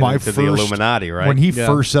shit to get my into the first- Illuminati, right? When he Yeah.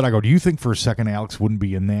 first said, I go, do you think for a second Alex wouldn't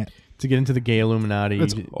be in that? To get into the gay Illuminati,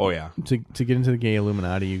 oh yeah, to get into the gay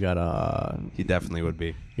Illuminati, you gotta he definitely would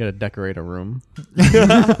be. decorate a room.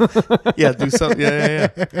 Yeah, do something. Yeah.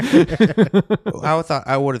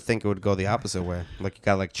 I would think it would go the opposite way. Like you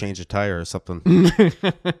got to like change a tire or something.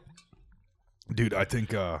 Dude, I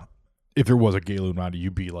think if there was a gay Illuminati,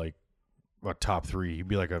 you'd be like a top 3. You'd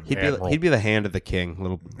be like a admiral. He'd be the hand of the king,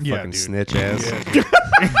 little Yeah, fucking dude. snitch ass. Yeah,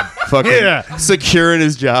 Fucking Yeah. securing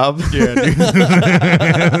his job. Yeah, dude.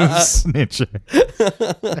 Snitch.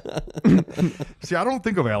 See, I don't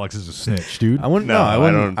think of Alex as a snitch, dude. I wouldn't. No, No, I I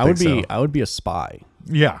wouldn't. don't I would think be. so. I would be a spy.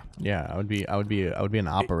 Yeah. Yeah, I would be an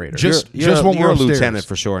operator. Just You're when you're we're a upstairs. lieutenant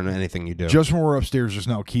for sure in anything you do. Just when we're upstairs just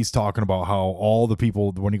now, Keith's talking about how all the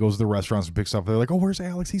people, when he goes to the restaurants and picks up, they're like, oh, where's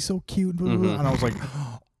Alex? He's so cute. Blah, blah, blah. And I was like,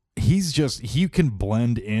 he can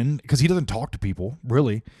blend in because he doesn't talk to people,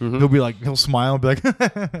 really. He'll be like, he'll smile and be like,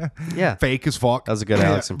 Yeah. fake as fuck. That was a good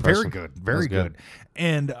Alex impression. Very good. Very That was good.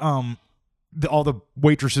 And all the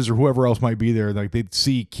waitresses or whoever else might be there, like they'd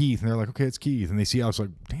see Keith and they're like, okay, it's Keith. And they see Alex like,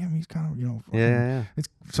 damn, he's kind of, fucking- Yeah. it's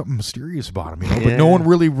something mysterious about him, But no one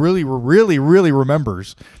really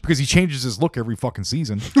remembers because he changes his look every fucking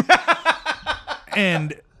season.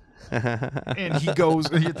 and he goes,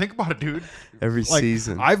 think about it, dude. Every Like,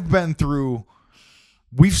 season. I've been through,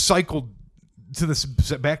 we've cycled to this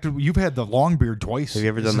back to, you've had the long beard twice. Have you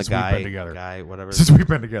ever done the since we've been together. guy, whatever? Since we've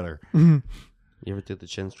been together. You ever did the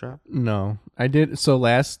chin strap? No, I did. So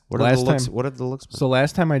last What are last the looks? time. What have the looks been? So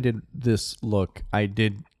last time I did this look, I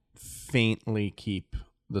did faintly keep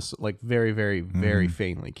this, like very, very, very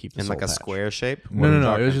faintly keep the in like soul a patch. square shape?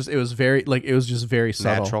 No. It was just very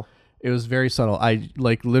subtle. Natural. It was very subtle. I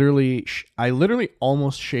like literally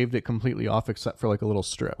almost shaved it completely off, except for like a little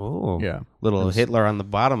strip. Oh, Yeah. Little Hitler on the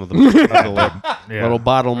bottom of the lip. Yeah. Little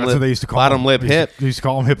bottom That's lip. what they used to call bottom him. lip They used hip. to- They used to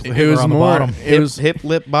call him hip. It was on the more. bottom. It was. hip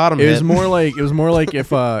lip bottom It hip. was more like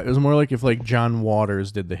if like John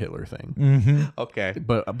Waters did the Hitler thing, okay.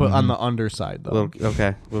 but on the underside though.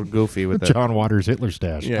 A little goofy with it. John Waters Hitler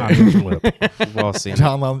stash. Yeah. on his lip. We've all seen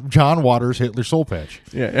it. John Waters Hitler soul patch.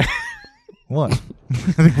 Yeah. What? I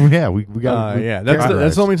think, yeah, we got. Yeah,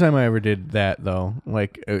 that's the only time I ever did that though.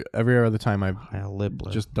 Like every other time I've Lip.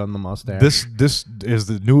 just done the mustache. This is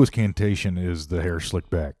the newest incantation. Is the hair slicked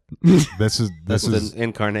back? This is the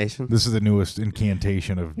incarnation. this is the newest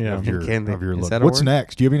incantation of Yeah. of your Is look. that a What's word?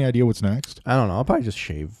 next? Do you have any idea what's next? I don't know. I'll probably just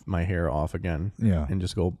shave my hair off again. Yeah. and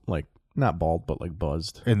just go like not bald but like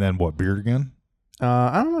buzzed. And then what? Beard again?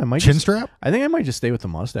 I don't know. I might Chin just, strap? I think I might just stay with the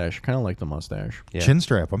mustache. Kind of like the mustache. Yeah. Chin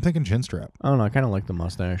strap. I'm thinking chin strap. I don't know. I kind of like the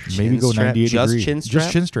mustache. Maybe go strap? 98 Just degree. chin strap?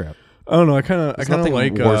 Just chin strap. I don't know. I kind of There's nothing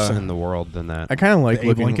like worse in the world than that. I kind of like Abe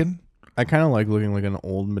looking. Lincoln. I kind of like looking like an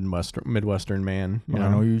old Midwestern man. You I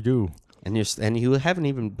know you do. And you haven't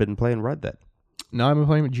even been playing Red Dead. No, I've been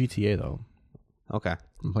playing with GTA though. Okay.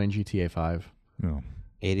 I'm playing GTA 5. No.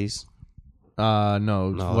 80s. No,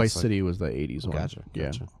 No, Vice it's like- City was the 80s one. Gotcha.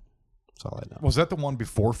 Yeah. That's all I know. Was that the one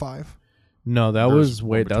before 5? No, that There's was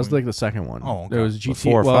one that was between. like the second one. Oh, okay. There was So GTA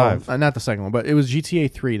 4 or well, 5. not the second one, but it was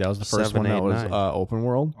GTA 3. That was the first 7, one that 8, was 9. open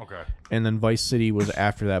world. Okay. And then Vice City was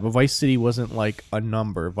after that. But Vice City wasn't like a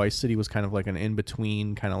number. Vice City was kind of like an in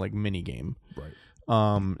between kind of like mini game.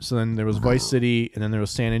 Right. So then there was Vice City, and then there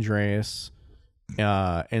was San Andreas,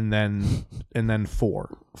 and then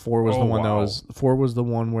 4. 4 was Oh, the one wow. that was 4 was the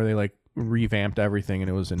one where they like revamped everything, and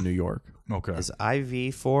it was in New York. Okay. Is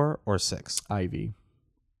IV 4 or 6? IV.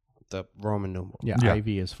 The Roman numeral. Yeah, Yeah. IV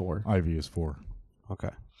is 4. Ivy is 4.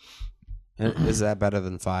 Okay. And is that better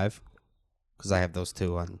than 5? Because I have those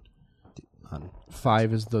two on.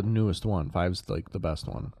 5 is the newest one. 5 is like the best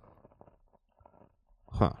one.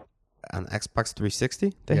 Huh. On Xbox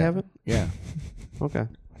 360, they Yeah. have it? Yeah. Okay.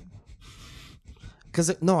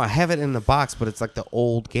 Because, no, I have it in the box, but it's like the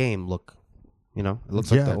old game look. You know? It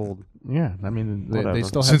looks like Yeah. the old. Yeah, I mean, they Whatever.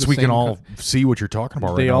 still have Since the we same can all see what you're talking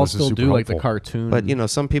about right they now, all this is still super do like the helpful. cartoon. But, you know,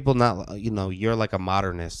 some people not, you know, you're like a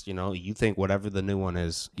modernist, you know? You think whatever the new one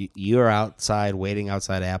is, you're outside, waiting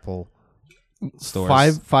outside Apple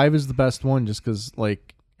stores. 5 is the best one just because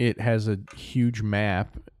like it has a huge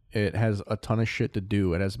map It has a ton of shit to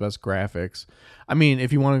do. It has the best graphics. I mean,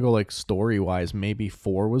 if you want to go like story wise, maybe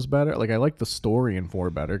 4 was better. Like I like the story in 4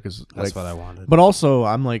 better because That's what I wanted. But also,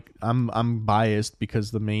 I'm biased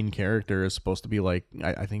because the main character is supposed to be like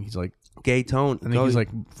I think he's like Gay tone. I think he's like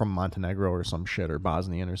from Montenegro or some shit or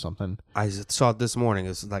Bosnian or something. I saw it this morning.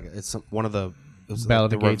 It's like it's one of the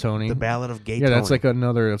Ballad of Gay Tony. The Ballad of Gay Yeah, Tony. that's like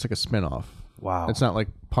that's like a spin-off. Wow. It's not like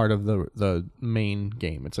part of the main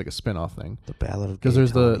game. It's like a spin-off thing. The Ballad of Gay Because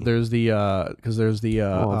there's Tony.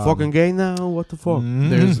 I'm fucking gay now. What the fuck?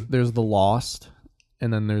 There's the Lost,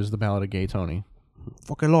 and then there's the Ballad of Gay Tony.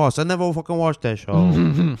 Fucking lost. I never fucking watched that show.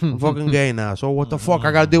 I'm fucking gay now. So what the fuck?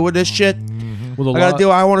 I gotta deal with this shit. Well,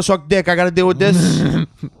 I want to suck dick. I gotta deal with this. That'd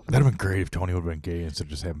have been great if Tony would have been gay instead of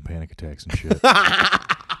just having panic attacks and shit.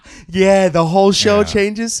 Yeah, the whole show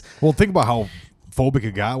changes. Well, think about how phobic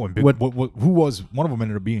it got when who was one of them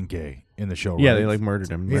ended up being gay in the show. Yeah, right? they like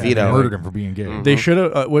murdered him. Yeah, Vito. they murdered him for being gay. Mm-hmm. They should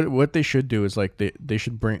have. What they should do is like they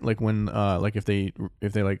should bring like when like if they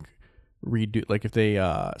like redo like if they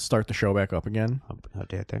start the show back up again. How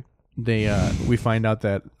dare they? We find out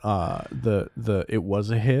that the it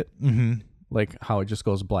was a hit. Mm-hmm. Like how it just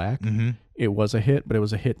goes black. Mm-hmm. It was a hit, but it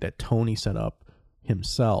was a hit that Tony set up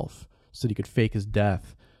himself so that he could fake his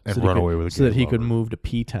death And so run away with a so gay that he could lover. move to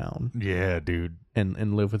P-Town Yeah, dude.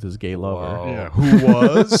 and live with his gay lover. Yeah. Who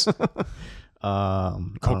was?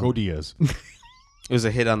 Coco Diaz. It was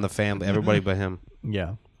a hit on the family. Everybody but him.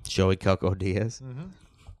 Yeah. Joey Coco Diaz.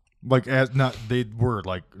 Like as not they were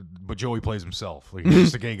like, but Joey plays himself. Like he's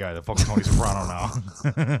just a gay guy that fucks Tony Soprano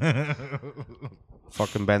now.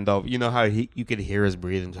 Fucking bend over. You know how you could hear his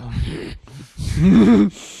breathing.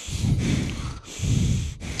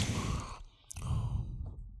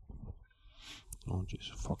 Oh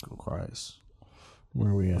Jesus fucking Christ!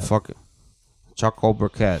 Where are we at? Fucking Choco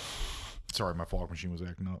Briquette. Sorry, my fog machine was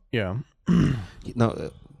acting up. Yeah.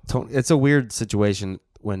 No, Tony, it's a weird situation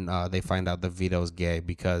when they find out that Vito's gay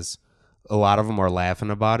because a lot of them are laughing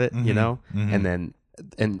about it, you know, and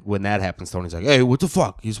when that happens, Tony's like, "Hey, what the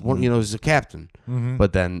fuck? He's one, he's a captain."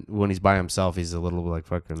 But then when he's by himself, he's a little like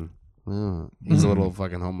fucking, he's a little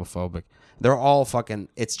fucking homophobic. They're all fucking.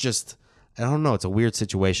 It's just. I don't know. It's a weird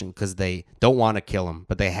situation because they don't want to kill him,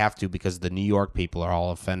 but they have to because the New York people are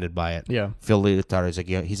all offended by it. Yeah. Phil Leotardo is like,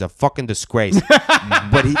 yeah, he's a fucking disgrace.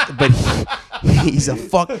 but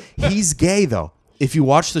he's gay though. If you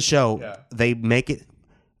watch the show, they make it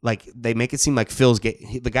seem like Phil's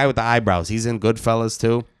gay. The guy with the eyebrows, he's in Goodfellas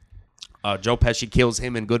too. Joe Pesci kills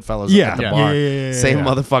him in Goodfellas at the bar. Same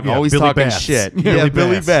motherfucker, always Billy talking Batts. shit. Billy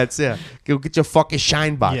Billy Batts. Batts. Yeah, go get your fucking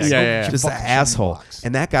shine box. Just an asshole.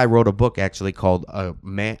 And that guy wrote a book actually called "A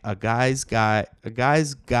Guy's Guide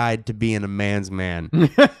to Being a Man's Man."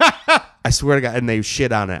 I swear to God, and they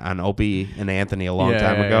shit on it on Opie and Anthony a long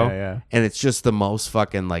time ago. And it's just the most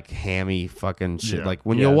fucking like hammy fucking shit. Yeah. Like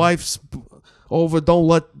when your wife's over, don't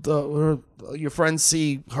let your friends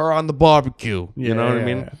see her on the barbecue. You know what I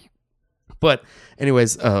mean? But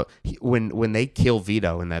anyways, when they kill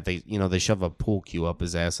Vito and that they shove a pool cue up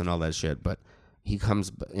his ass and all that shit, but he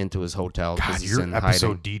comes into his hotel because he's your in episode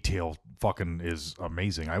hiding. detail fucking is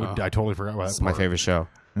amazing. I totally forgot about that. It's my favorite show.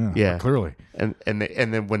 Yeah, clearly. And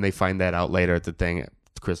then when they find that out later at the thing,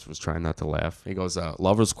 Chris was trying not to laugh. He goes,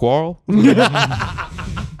 "Lovers quarrel." They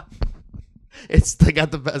got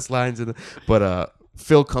the best lines in it. But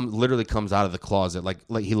Phil literally comes out of the closet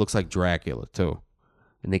like he looks like Dracula too.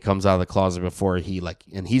 And he comes out of the closet before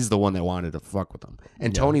and he's the one that wanted to fuck with him.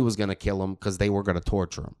 And Tony was going to kill him because they were going to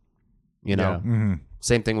torture him. You know? Yeah.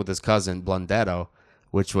 Same thing with his cousin, Blundetto,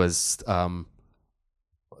 which was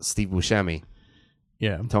Steve Buscemi.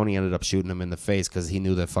 Yeah. Tony ended up shooting him in the face because he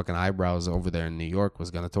knew that fucking eyebrows over there in New York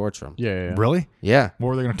was going to torture him. Yeah. Really? Yeah. What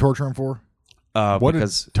were they going to torture him for?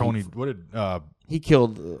 Because he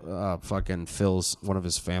killed fucking one of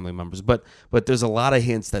his family members. But there's a lot of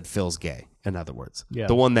hints that Phil's gay, in other words. Yeah.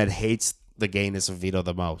 The one that hates the gayness of Vito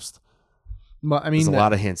the most. But I mean, There's a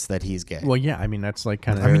lot of hints that he's gay. Well, yeah, I mean that's like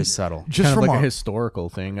kind of very subtle. Just kind of from like a historical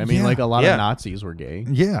thing. I mean, like a lot of Nazis were gay.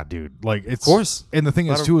 Yeah, dude. Like it's of course. And the thing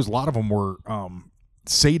is too is a lot of them were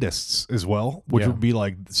sadists as well, which would be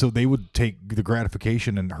like so they would take the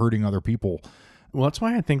gratification in hurting other people. Well, that's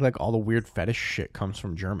why I think like all the weird fetish shit comes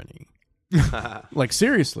from Germany. Like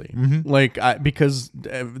seriously, like because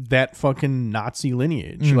that fucking Nazi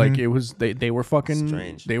lineage, like it was they were fucking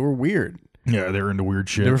strange. They were weird. Yeah, they were into weird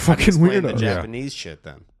shit. They were fucking Explain weirdos. the Japanese shit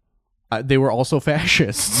then. They were also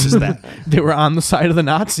fascists. They were on the side of the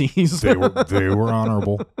Nazis. They were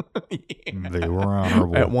honorable. They were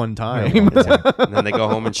honorable at one time. And then they go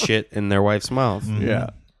home and shit in their wife's mouth. Yeah.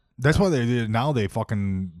 That's why they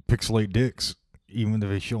fucking pixelate dicks. even if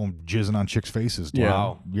they show them jizzing on chicks' faces. Yeah.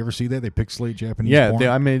 Wow. You ever see that? They pixelate Japanese Yeah, porn?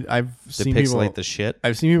 I've They seen pixelate people. the shit.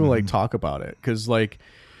 I've seen people like talk about it because like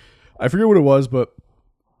I forget what it was, but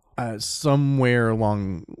somewhere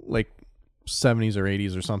along like 70s or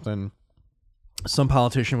 80s or something, some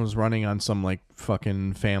politician was running on some like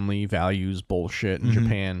fucking family values bullshit in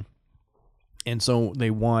Japan, and so they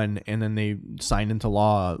won, and then they signed into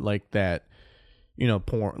law like that, you know,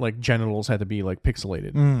 porn, like genitals had to be like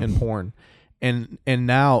pixelated in porn, and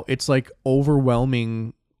now it's like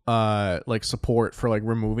overwhelming like support for like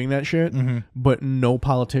removing that shit, but no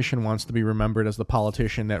politician wants to be remembered as the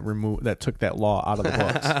politician that took that law out of the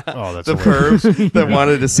books. Oh, that's The hilarious. pervs that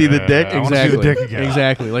wanted to see the dick. I wanna see the dick again.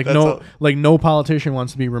 Exactly. Like That's no politician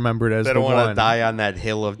wants to be remembered as They the don't one. want to die on that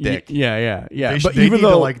hill of dick. Yeah. But they need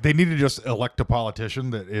to, like, they need to just elect a politician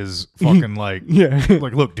that is fucking like, Yeah.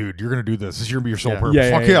 like, look, dude, you're gonna do this. This is gonna be your sole Yeah. purpose. Yeah,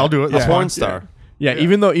 Fuck yeah, yeah, I'll do it. A That's porn fine. star. Yeah,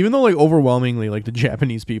 even though like overwhelmingly like the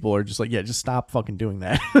Japanese people are just like, yeah, just stop fucking doing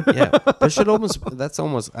that. Yeah, there should almost. That's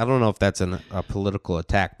almost. I don't know if that's a political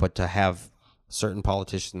attack, but to have certain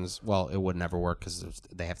politicians, well, it would never work because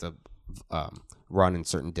they have to run in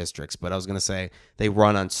certain districts. But I was gonna say they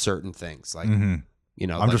run on certain things, like you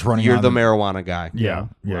know, I'm like just running You're on the the- marijuana guy. Yeah.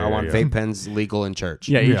 I want vape pens legal in church.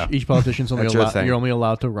 Yeah, Yeah. each politician's only That's your allowed. thing. You're only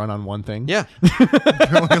allowed to run on one thing. Yeah.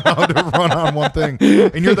 You're only allowed to run on one thing,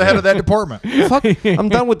 and you're the head of that department. Fuck. I'm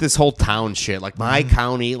done with this whole town shit. Like my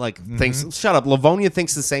county, like thinks. Shut up. Livonia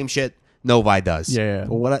thinks the same shit Novi does. Yeah.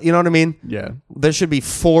 What you know what I mean? Yeah. There should be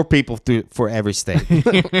 4 people for every state,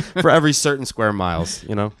 for every certain square miles.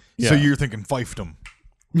 You know. So you're thinking fiefdom.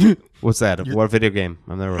 What's that? What video game?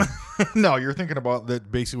 I've never. No, you're thinking about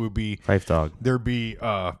that. Basically, would be Fife Dog. there'd be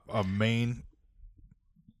a main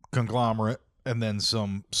conglomerate and then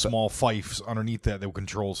some small fiefs underneath that would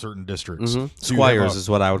control certain districts. So you'd have Squires is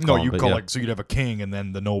what I would call No, them, you but call yeah. like so you'd have a king and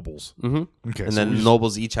then the nobles. Mm-hmm. Okay, And so then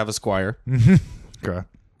nobles each have a squire. okay,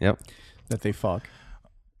 Yep. That they fuck.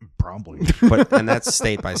 probably And that's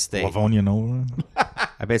state by state. Livonia Nova.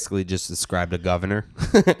 I basically just described a governor,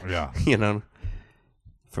 Yeah, you know,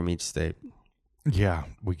 from each state. yeah,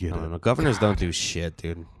 we get I don't it. know. Governors don't do shit,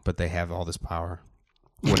 dude, but they have all this power.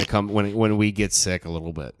 When we get sick a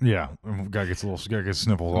little bit. Yeah, guy gets sniffles. I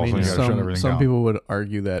Also, mean, you gotta shut everything some down. people would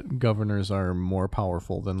argue that governors are more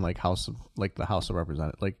powerful than like the House of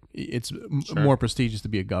Representatives. Like it's more prestigious to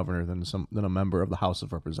be a governor than a member of the House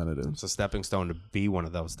of Representatives. It's a stepping stone to be one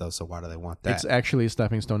of those, though. So why do they want that? It's actually a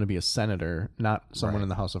stepping stone to be a senator, not someone in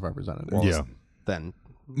the House of Representatives. Well, Yeah. Then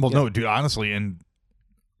Well, no, dude. Honestly, and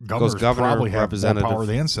governors governor, probably have more representative. power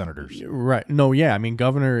than senators. Right. No, yeah. I mean,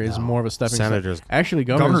 governor is more of a stepping senators. stone. Actually,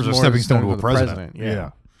 Governors governor are is a more of stepping stone to a the president. Yeah.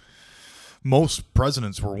 Most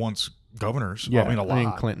presidents were once governors. Yeah, I mean, I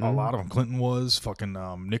mean, Clinton. a lot of them. Clinton was. Fucking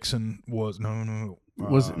Nixon was. No.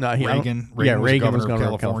 Was no, he, I don't- Reagan. yeah, was Reagan governor was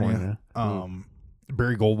governor of California. California.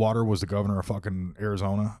 Barry Goldwater was the governor of fucking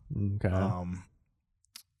Arizona. Okay.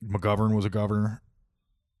 McGovern was a governor.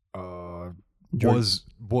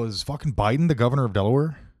 Was fucking Biden the governor of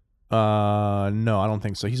Delaware? No, I don't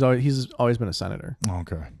think so. He's always been a senator.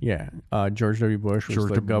 Okay. Yeah. George W. Bush was George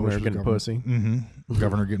the W. governor Bush was getting governor. pussy. Mm-hmm.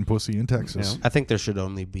 Governor getting pussy in Texas. I think there should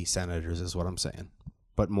only be senators, is what I'm saying,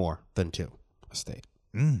 but more than 2 a state.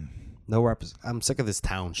 No I'm sick of this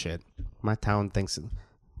town shit. My town thinks.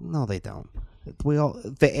 No, they don't.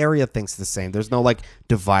 The area thinks the same. There's no like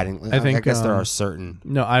dividing. I guess there are certain.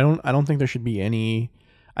 No, I don't think there should be any.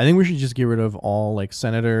 I think we should just get rid of all like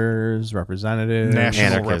senators, representatives, National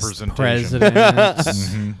Anarchists. representation.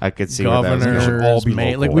 presidents, I could see where that was governors. going. should all be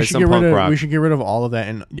like local. we Like should some get rid punk of rock. we should get rid of all of that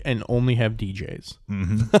and only have DJs.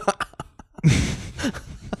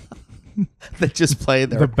 They just play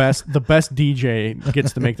their. The best DJ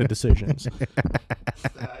gets to make the decisions.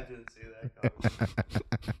 I didn't see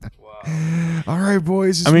that. Wow. All right,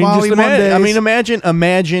 boys. It's I mean, Molly just Mondays.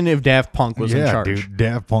 imagine if Daft Punk was in yeah, charge. dude.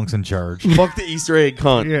 Daft Punk's in charge. Fuck the Easter egg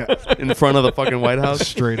cunt. Yeah. In front of the fucking White House.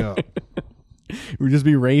 Straight up. We'd just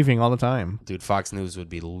be raving all the time. Dude, Fox News would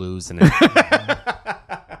be losing it.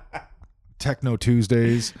 Techno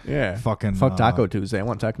Tuesdays. Yeah. Fucking, Fuck Taco Tuesday. I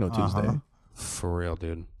want Techno Tuesday. For real,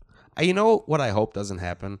 dude. You know what I hope doesn't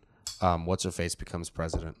happen? What's her face becomes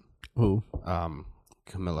president? Who?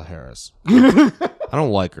 Kamala Harris. I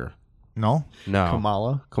don't like her. No?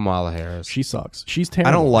 No. Kamala Harris. She sucks. She's terrible.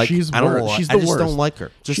 I don't like. She's I don't. worse. Like, She's I the just worst. don't like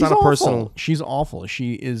her. Just She's on a awful. personal. She's awful.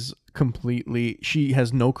 She is completely. She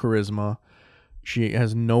has no charisma. She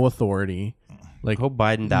has no authority. Like I hope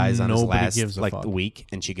Biden dies on his nobody last gives a fuck. week,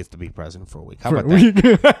 and she gets to be president for a week. How For about a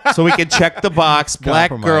that? So we can check the box, black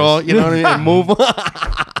Compromise. girl. You know what I mean? And move on.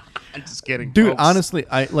 I'm just kidding, Dude, folks. honestly,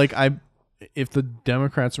 if the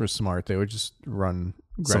Democrats were smart, they would just run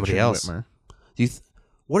Gretchen Somebody else. Whitmer.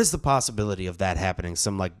 What is the possibility of that happening?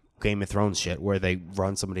 Some like Game of Thrones shit where they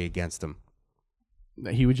run somebody against him.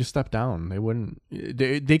 He would just step down. They wouldn't.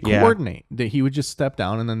 They coordinate. He would just step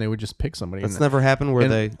down, and then they would just pick somebody. That's never happened where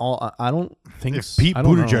they. I don't think. If Pete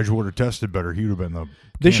Buttigieg would have tested better, he would have been the.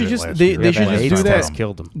 They should just. They should just do that.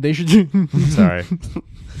 Killed him. They should. Sorry.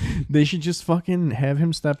 They should just fucking have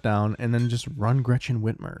him step down and then just run Gretchen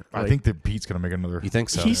Whitmer. I think that Pete's gonna make another. You think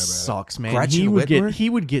so? He sucks, man. Gretchen Whitmer? He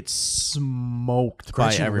would get smoked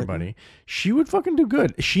Gretchen by everybody. Whitmer? She would fucking do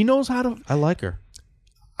good. She knows how to. I like her.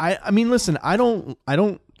 I mean, listen. I don't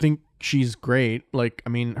think she's great. Like, I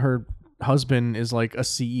mean, her husband is like a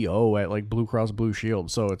CEO at like Blue Cross Blue Shield,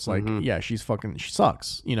 so it's like, yeah, she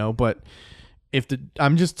sucks, But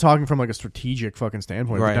I'm just talking from like a strategic fucking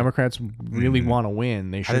standpoint. If the Democrats really want to win,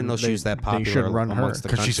 they should. I didn't know she was that popular. They should run her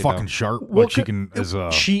because she's fucking sharp. Well, she can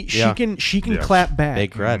she can clap back.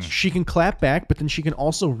 Big Gretch. She can clap back, but then she can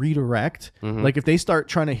also redirect. Like if they start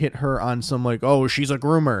trying to hit her on some like, oh, she's a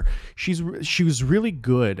groomer. She was really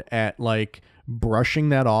good at like brushing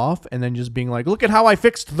that off and then just being like, look at how I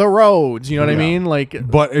fixed the roads. You know what I mean? Like,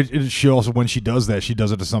 but she also, when she does that, she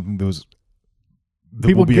does it to something that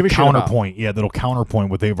people will be give a a shit about. counterpoint. Yeah, that'll counterpoint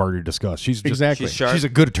what they've already discussed. She's just, exactly. She's a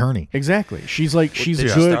good attorney. Exactly. She's like she's Did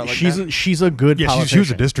she good. start like She's a good. Yeah, politician. she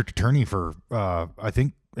was a district attorney for I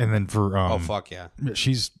think, and then for Oh fuck yeah!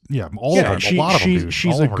 she's a lot of them. Dude.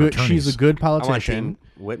 She's All a of her good. attorneys. She's a good I want politician.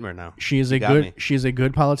 Team Whitmer now. She is a good. She's a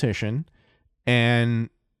good politician, and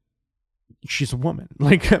she's a woman.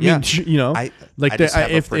 Like I mean, if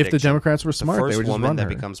the Democrats were smart, they would just woman run that her.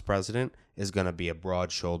 becomes president is gonna be a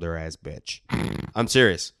broad shoulder ass bitch. I'm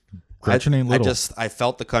serious. Gretchen ain't little. I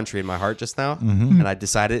felt the country in my heart just now, and I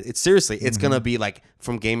decided it's gonna be like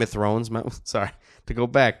from Game of Thrones. Sorry to go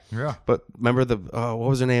back. Yeah. But remember what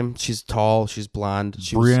was her name? She's tall. She's blonde.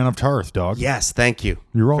 Brienne of Tarth, dog. Yes, thank you.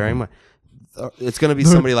 You're welcome. Very much. It's gonna be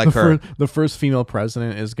somebody like her. The first female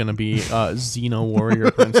president is gonna be Xena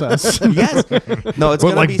warrior princess. Yes. No, it's but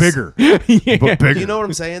gonna like be bigger. Yeah. But bigger. You know what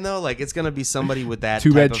I'm saying though? Like it's gonna be somebody with that. Too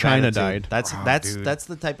type bad of China attitude. died. That's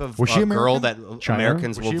the type of Was she girl American? that China?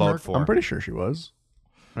 Americans Was will she vote American? for. I'm pretty sure she was.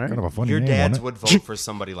 Right? Kind of a funny Your name, dads wasn't would vote for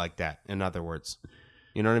somebody like that. In other words,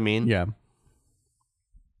 you know what I mean? Yeah.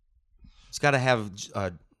 It's got to have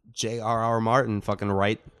J.R.R. Martin fucking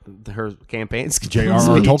write her campaigns. J.R.R.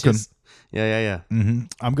 Tolkien. Yeah. Mm-hmm.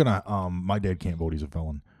 I'm gonna. My dad can't vote. He's a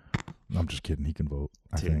felon. I'm just kidding. He can vote.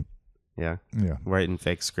 I think. Yeah. Yeah. Writing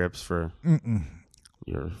fake scripts for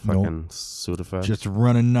your fucking Sudafed. Just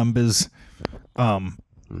running numbers.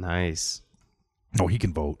 Nice. No, he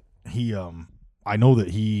can vote. He I know that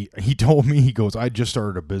he told me, he goes, I just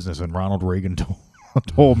started a business and Ronald Reagan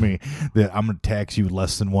told me that I'm going to tax you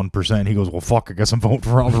less than 1%. He goes, well, fuck, I guess I'm voting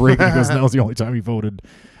for Ronald Reagan because that was the only time he voted.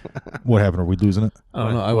 What happened? Are we losing it? Oh,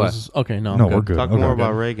 no, I was. Okay, no, No, I'm we're good. Talk Okay, more good.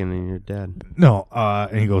 about Reagan and your dad. No,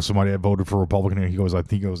 and he goes, so my dad voted for a Republican. And he goes,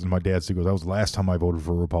 and my dad said, that was the last time I voted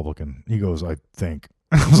for a Republican. He goes, I think.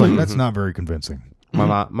 I was like, that's not very convincing.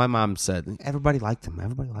 My mom said everybody liked him.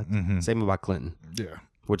 Everybody liked him. Same about Clinton. Yeah.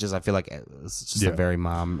 Which is, I feel like it's just a very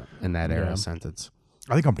mom in that era sentence.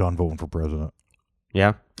 I think I'm done voting for president.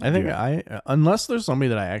 Yeah. I think unless there's somebody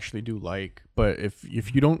that I actually do like, but if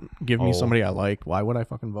you don't give me somebody I like, why would I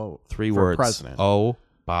fucking vote? 3 for words. President.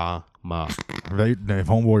 Obama. If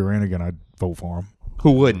Homeboy ran again, I'd vote for him.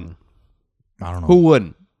 Who wouldn't? I don't know. Who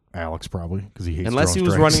wouldn't? Alex probably, because he hates Unless he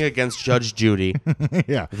was drone strikes. running against Judge Judy.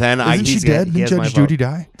 Yeah. Then Isn't she dead? Did Judge Judy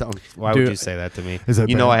die? Why Dude, would you say that to me? Is that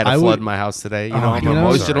you know bad? I had a I flood would- in my house today. You Oh, know I'm I'm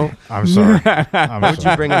emotional. I'm sorry. I'm Why would you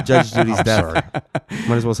sorry. bring up Judge Judy's I'm death? sorry.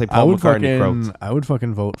 Might as well say I Paul would McCartney croaked. I would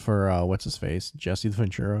fucking vote for what's his face, Jesse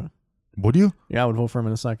Ventura. Would you? Yeah, I would vote for him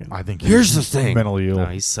in a second. I think Here's he's the thing. mentally ill. No,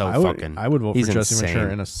 he's so I would, fucking. I would vote he's for Jesse insane.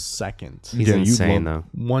 Ventura in a second. He's Yeah, you'd insane love-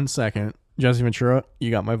 though. 1 second, Jesse Ventura,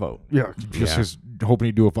 you got my vote. Yeah, just hoping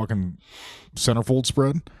he'd do a fucking centerfold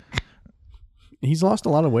spread. He's lost a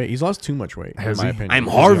lot of weight. He's lost too much weight, Has in my he? opinion. I'm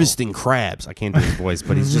harvesting crabs. I can't do his voice,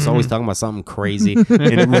 but he's just always talking about something crazy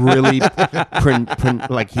and really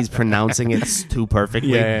like he's pronouncing it too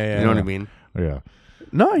perfectly. Yeah. You know what I mean? Yeah.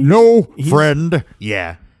 No, he's, Friend.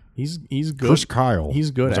 Yeah. He's good. Chris Kyle.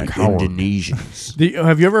 He's good was a at it. coward. Indonesians.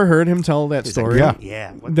 Have you ever heard him tell that story? Yeah.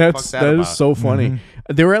 Yeah. What the That fuck's is about? so funny.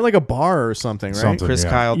 They were at like a bar or something, right? Something. Chris Yeah.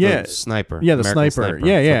 Kyle, Yeah. the sniper. Yeah, the American sniper. for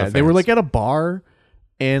Yeah. the They were fans. like at a bar,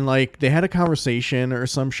 and like they had a conversation or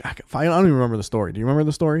some. I don't even remember the story. Do you remember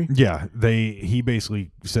the story? Yeah, he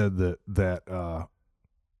basically said that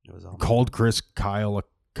It was all- called Chris Kyle a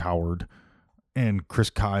coward, and Chris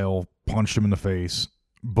Kyle punched him in the face.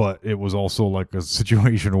 But it was also like a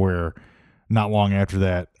situation where, not long after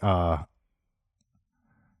that,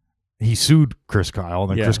 he sued Chris Kyle,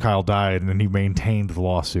 and then Yeah. Chris Kyle died, and then he maintained the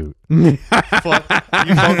lawsuit. You vote for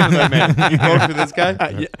that man. You vote for this guy.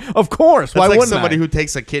 Yeah, of course. That's Why like wouldn't somebody I? who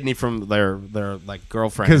takes a kidney from their like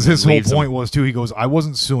girlfriend. Because and his whole leaves him. point was too. He goes, "I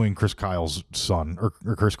wasn't suing Chris Kyle's son or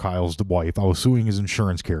Chris Kyle's wife. I was suing his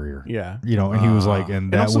insurance carrier." Yeah. You know, and he was like,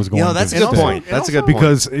 and that also- was going. Yo, that's a to good stay. point. That's a good point.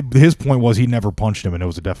 Because his point was he never punched him, and it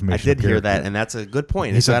was a I defamation. did of hear character. that, and that's a good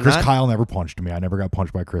point. He Is said that Chris not? Kyle never punched me. I never got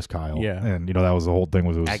punched by Chris Kyle. Yeah. And that was the whole thing.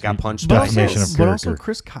 Was it was I got punched But by also, defamation of his. but also, character.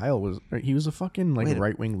 Chris Kyle was a fucking like Wait a-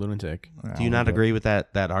 right wing lunatic. Do you not agree with that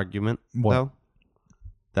argument What? though?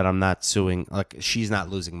 That I'm not suing. Like she's not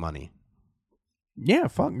losing money. Yeah,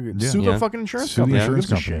 fuck. Sue Yeah. the fucking insurance Sue the company. Who insurance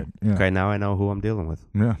gives a company. shit? Yeah. Okay, now I know who I'm dealing with.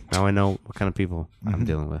 Yeah. Now I know what kind of people I'm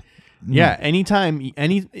dealing with. Yeah, anytime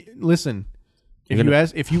listen,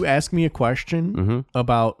 if you ask me a question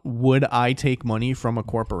about would I take money from a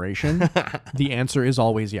corporation, the answer is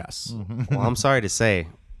always yes. Well, I'm sorry to say,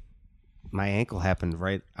 my ankle happened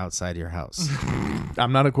right outside your house,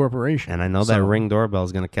 I'm not a corporation. and I know that Ring doorbell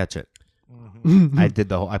is gonna catch it. I did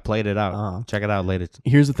the whole. I played it out. Check it out later.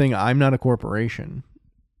 Here's the thing, I'm not a corporation.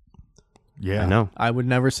 Yeah. I know. I would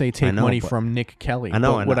never say take know, money but- from Nick Kelly. I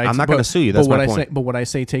know, But and would I'm not gonna sue you, that's but my would point. But would I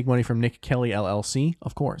say take money from Nick Kelly LLC?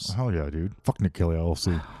 Of course. Hell yeah, dude. Fuck Nick Kelly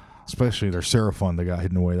LLC. Especially their Sarah fund they got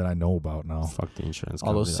hidden away that I know about now. Fuck the insurance.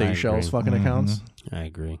 All those companies. Seychelles fucking accounts. I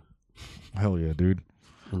agree. Hell yeah, dude.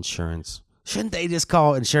 Insurance. Shouldn't they just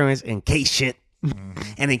call insurance in case shit?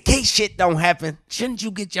 And in case shit don't happen, shouldn't you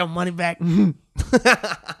get your money back?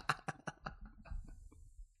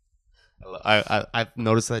 I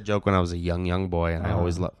noticed that joke when I was a young boy, and I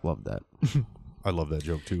always loved that. I love that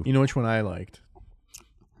joke too. You know which one I liked?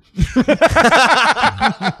 I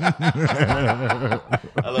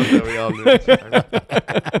love that we all do it.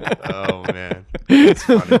 Oh man, it's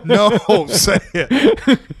funny. No, say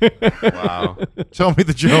it. Wow. Tell me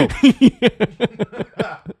the joke.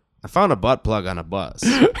 I found a butt plug on a bus.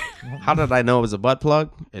 How did I know it was a butt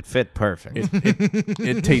plug? It fit perfect.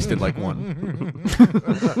 It tasted like one.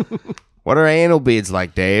 What are anal beads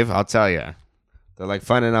like, Dave? I'll tell you. They're like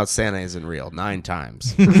finding out Santa isn't real 9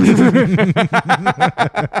 times. I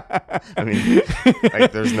mean,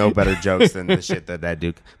 like, there's no better jokes than the shit that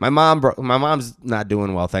dude. My mom's not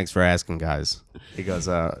doing well. Thanks for asking, guys. He goes,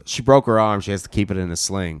 she broke her arm. She has to keep it in a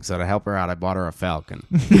sling. So to help her out, I bought her a Falcon.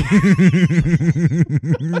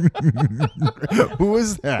 Who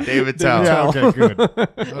is that? David Tell. Yeah, okay, good.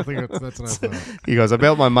 I think that's what I thought. He goes, I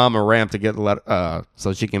built my mom a ramp to get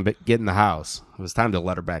so she can get in the house. It was time to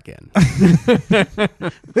let her back in.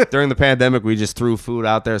 During the pandemic, we just threw food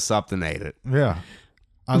out there, supped, and ate it. Yeah.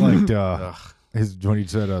 I liked when he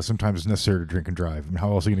said sometimes it's necessary to drink and drive. I mean,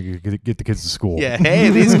 how else are you going to get the kids to school? Yeah, hey,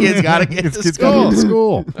 these kids got to get to Kids gotta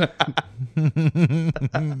school. get to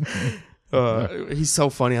school. He's so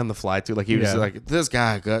funny on the fly too. Like he was Yeah. like, this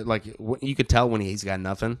guy, like you could tell when he's got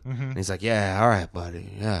nothing. And he's like, yeah, all right, buddy,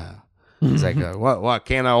 yeah. He's like, what?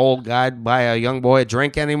 Can't an old guy buy a young boy a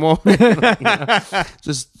drink anymore?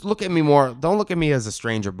 Just look at me more. Don't look at me as a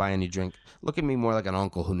stranger buying you drink. Look at me more like an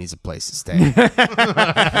uncle who needs a place to stay.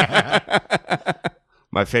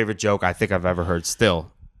 My favorite joke I think I've ever heard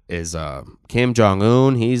still is Kim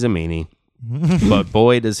Jong-un. He's a meanie. But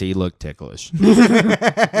boy, does he look ticklish.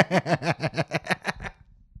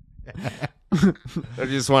 I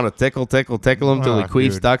just want to tickle him till he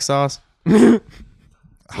queefs dude. duck sauce.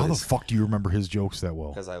 How the fuck do you remember his jokes that well?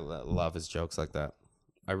 Because I love his jokes like that.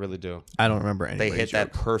 I really do. I don't remember any. They hit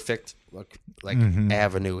that perfect like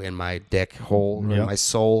avenue in my dick hole, in Yep. my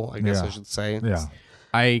soul, I guess Yeah. I should say. Yeah.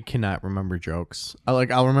 I cannot remember jokes.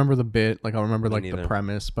 I'll remember the bit, like I'll remember like neither. the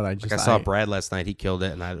premise, but I just Like I saw Brad last night. He killed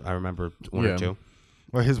it, and I remember one Yeah. or two.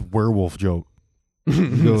 Well, his werewolf joke. He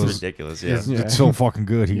It's goes, ridiculous, yeah. it's so fucking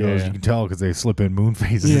good. He goes, Yeah. you can tell because they slip in moon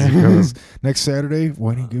faces. Yeah. He goes, next Saturday,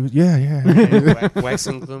 when he goes, yeah. Wax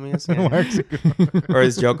and gloomiest. Yeah. Or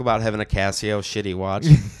his joke about having a Casio shitty watch.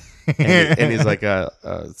 and he's like,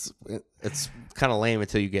 it's kind of lame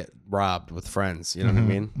until you get robbed with friends. You know what I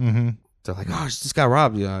mean? Mm-hmm. They're like, oh, she just got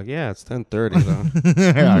robbed. You're like, yeah, it's 10:30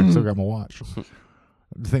 though. Yeah, I still got my watch.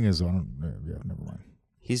 The thing is, never mind.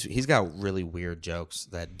 He's got really weird jokes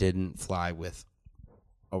that didn't fly with.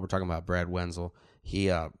 Oh, we're talking about Brad Wenzel. He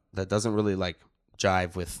that doesn't really like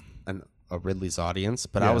jive with a Ridley's audience.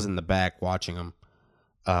 But I was in the back watching him,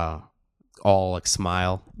 all like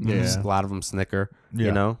smile. Yeah. A lot of them snicker. Yeah.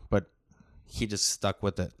 You know, but he just stuck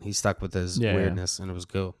with it. He stuck with his Yeah. weirdness, and it was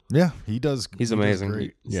cool. Yeah, he does. He's he does amazing.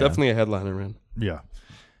 great. He's Yeah. definitely a headliner, man. Yeah,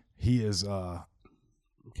 he is.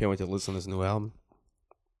 Can't wait to listen to his new album.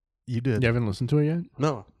 You did. You haven't listened to it yet?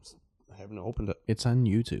 No, I haven't opened it. It's on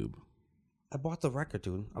YouTube. I bought the record,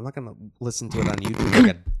 dude. I'm not gonna listen to it on YouTube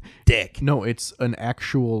like a dick. No, it's an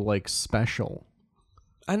actual like special.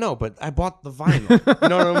 I know, but I bought the vinyl. You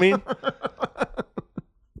know what I mean?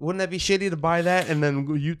 Wouldn't that be shitty to buy that and then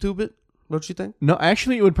YouTube it? Don't you think? No,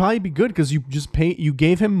 actually, it would probably be good because you just you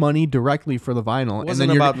gave him money directly for the vinyl. It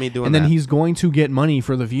wasn't about me doing and then that. he's going to get money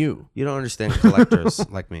for the view. You don't understand collectors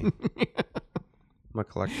like me. I'm a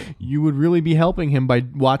collector. You would really be helping him by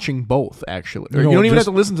watching both, actually. Or No, you don't even have just-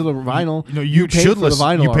 to listen to the vinyl. You paid should for listen. the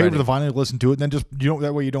vinyl You pay already. for the vinyl to listen to it, and then just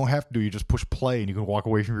that way you don't have to do. You just push play, and you can walk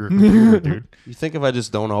away from your computer, dude. You think if I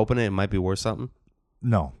just don't open it, it might be worth something?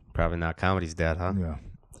 No. Probably not. Comedy's dead, huh? Yeah.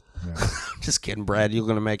 Just kidding, Brad. You're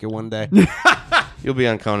gonna make it one day. You'll be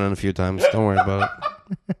on Conan a few times. Don't worry about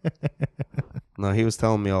it. No, he was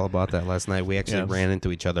telling me all about that last night. We actually ran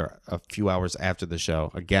into each other a few hours after the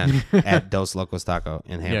show again at Dos Locos Taco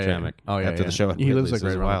in Hamtramck. Oh, yeah, after yeah. the show. at He lives, Ridley's. like, It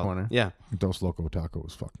was right around the wild. corner. Yeah, Dos Loco Taco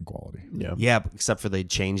is fucking quality. Yeah. yeah. Except for they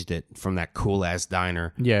changed it from that cool ass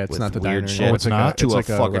diner. Yeah, it's with not the weird diner. shit. anymore. Oh, it's not? To It's a like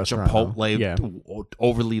fucking restaurant now. Chipotle, Yeah.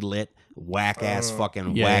 overly lit, whack ass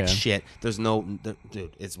fucking yeah, whack yeah. shit. There's no,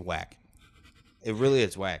 dude. It's whack. It really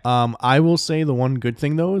is whack. I will say the one good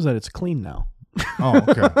thing though is that it's clean now. Oh,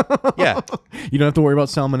 okay. Yeah, You don't have to worry about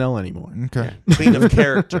salmonella anymore. Okay. clean of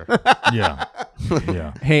character. Yeah.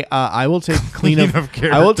 Yeah. Hey, I will take clean Clean of of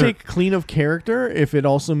character. I will take clean of character if it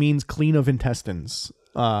also means clean of intestines.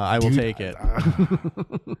 I will take it.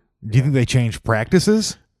 Do you think they changed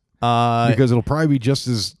practices? Because it'll probably be just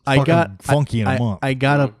as fucking funky in a month. I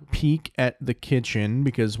got a peek at the kitchen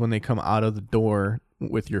because when they come out of the door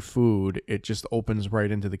with your food, it just opens right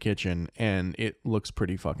into the kitchen and it looks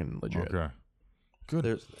pretty fucking legit. Okay.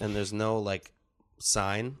 Good. There's no like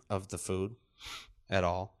sign of the food at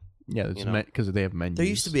all. Yeah, it's You know? because they have menus. There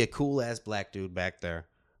used to be a cool ass black dude back there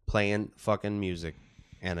playing fucking music,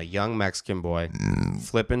 and a young Mexican boy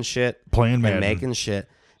flipping shit, Playing and Madden. making shit,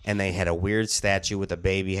 and they had a weird statue with a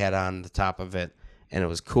baby head on the top of it, and it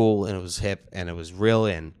was cool and it was hip and it was real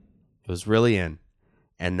in. It was really in.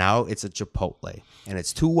 And now it's a Chipotle, and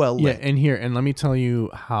it's too well Yeah, lit. and let me tell you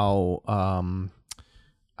how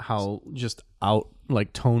just out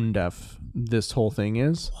like tone deaf this whole thing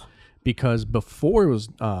is, because before it was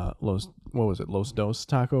Los Dos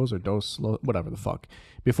Tacos or whatever the fuck.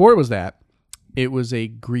 Before it was that, it was a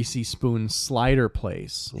Greasy Spoon slider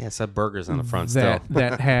place. Yeah, it said burgers on the front that still.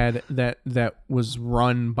 that had that was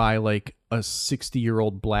run by like a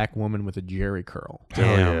 60-year-old black woman with a jerry curl.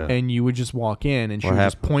 Damn. And you would just walk in and she What would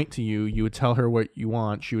just happened? point to you. You would tell her what you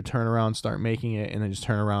want. She would turn around, start making it, and then just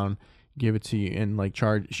turn around, give it to you, and like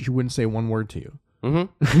charge. She wouldn't say one word to you.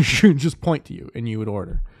 Mm-hmm. She would just point to you, and you would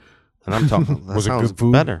order. And I'm talking. That Was it sounds good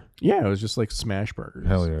food? better. Yeah, it was just like smash burgers.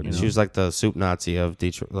 Hell yeah, you dude. know? She was like the soup Nazi of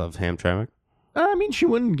Detroit, of Hamtramck. I mean, she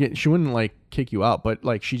wouldn't like kick you out, but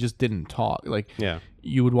like she just didn't talk. Like Yeah.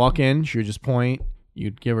 you would walk in, she would just point,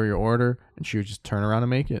 you'd give her your order, and she would just turn around and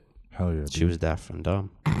make it. Hell yeah. She was deaf and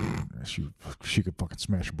dumb. She could fucking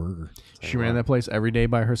smash a burger. She ran that place every day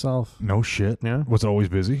by herself. No shit. Yeah. Was it always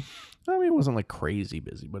busy? I mean, it wasn't like crazy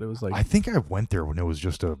busy, but it was like I think I went there when it was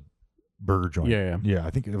just a burger joint. Yeah. Yeah, I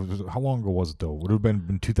think it was. How long ago was it though? Would it have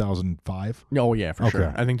been 2005? oh yeah, for sure.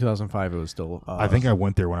 Okay. I think 2005 it was still. I think I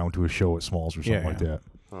went there when I went to a show at Smalls or something Yeah, like yeah.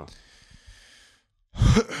 that.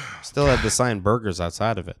 Still had the sign burgers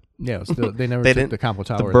outside of it. yeah, it was still, they never They took didn't. the Campo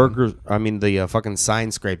Tower. The then. burgers. I mean, the fucking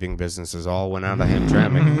sign scraping businesses all went out of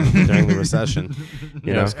Hamtramck during the recession. You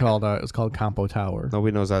Yeah, know, it was called Campo Tower.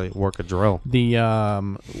 nobody knows how to work a drill. The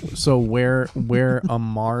so where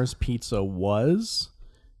Amar's Pizza was,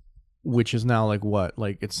 which is now like what?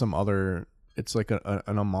 Like it's some other. It's like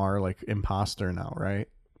an Amar like imposter now, right?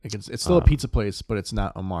 Like it's still a pizza place, but it's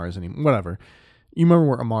not Amar's anymore. Whatever. You remember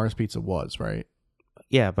where Amar's Pizza was, right?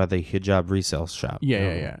 Yeah, by the hijab resale shop.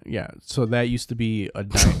 Yeah. So that used to be a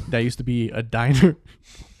that used to be a diner.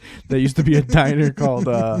 That used to be a diner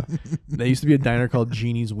called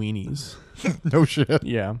Jeannie's Weenies. No shit.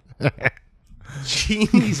 Yeah.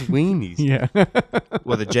 Jeannie's Weenies. Yeah.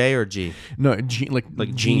 With a J or G? No, like Genie.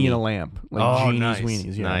 Genie in a lamp. Like Oh, Jeannie's nice.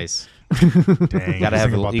 Weenies. Yeah. Nice. Dang. You gotta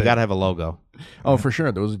have about you that. gotta have a logo. Oh, for sure.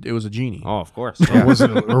 It was a genie. Oh, of course. Or was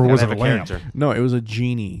it? Or Gotta was it have a lamp? character. No, it was a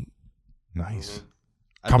genie. Nice.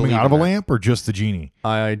 I Coming believe out of a in that. lamp or just the genie?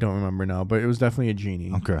 I don't remember now, but it was definitely a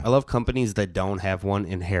genie. Okay. I love companies that don't have one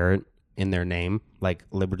inherent in their name, like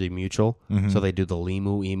Liberty Mutual. So they do the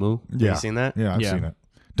Limu Emu. Have Yeah. you seen that? Yeah, I've Yeah. seen it.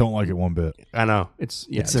 Don't like it one bit. I know. It's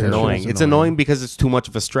annoying. It's annoying because it's too much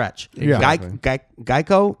of a stretch. Yeah.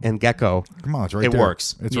 Geico and Gecko. Come on, it's right it there.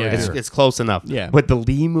 works. It's Yeah. right there. It's close enough. Yeah. But the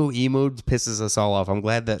emu pisses us all off. I'm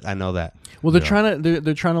glad that I know that. Well, they're trying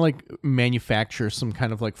to like manufacture some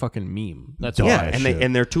kind of like fucking meme. That's all. Yeah, shit.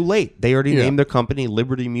 and they're too late. They already named their company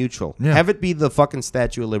Liberty Mutual. Yeah. Have it be the fucking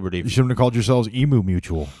Statue of Liberty. You shouldn't have called yourselves Emu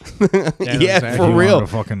Mutual. Yeah, exactly. for You real. wanted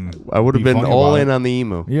to fucking I would have be been funny all about in it. on the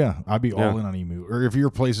emu. Yeah, I'd be all in on emu. Or if your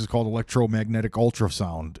place is called Electromagnetic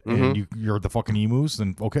Ultrasound and you're the fucking emus,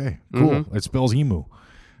 then okay, cool. It spells emu.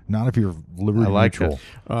 Not if you're Liberty I like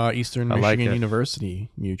Mutual. Eastern I like Michigan it. University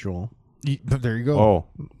Mutual. But there you go. Oh,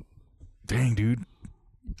 Dang, dude.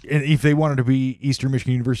 And if they wanted to be Eastern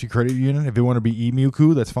Michigan University Credit Union, if they want to be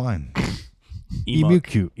EMUQ, that's fine.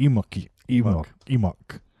 EMUQ.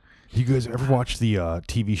 EMUQ. You guys ever watch the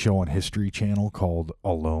TV show on History Channel called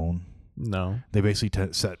Alone? No. They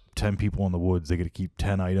basically set 10 people in the woods. They get to keep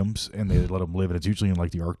 10 items, and they let them live. And it's usually in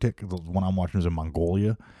like the Arctic. The one I'm watching is in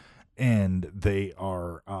Mongolia. And they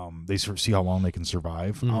are, they sort of see how long they can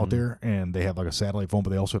survive out there. And they have like a satellite phone, but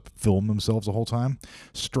they also have to film themselves the whole time.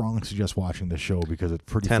 Strongly suggest watching this show because it's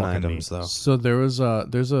pretty 10 fucking items neat. though. So there's a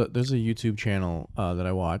YouTube channel that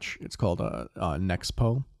I watch. It's called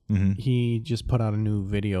Nexpo. Mm-hmm. He just put out a new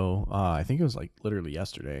video. I think it was like literally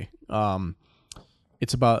yesterday.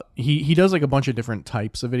 It's about he does like a bunch of different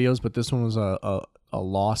types of videos, but this one was a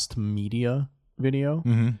lost media video.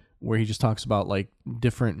 Mm-hmm. Where he just talks about like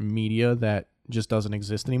different media that just doesn't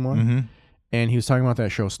exist anymore. Mm-hmm. And he was talking about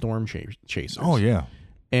that show Storm Chasers. Oh, yeah.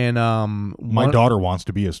 And My daughter wants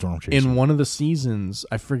to be a storm chaser. in one of the seasons,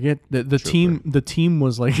 I forget the team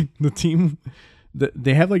was like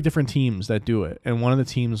they have like different teams that do it, and one of the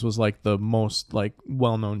teams was like the most like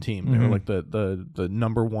well-known team. They were like the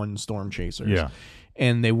number one storm chasers. Yeah.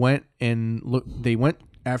 And they went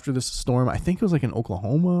after this storm. I think it was like in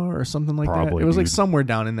Oklahoma or something like that. Probably, It was like dude. somewhere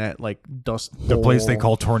down in that like dust The place they bowl.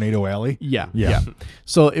 call Tornado Alley? Yeah. Yeah.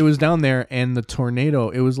 So it was down there, and the tornado,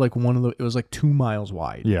 it was like it was like 2 miles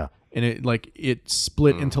wide. Yeah. And it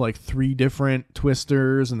split into like 3 different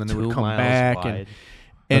twisters, and then it would 2 come miles back, wide.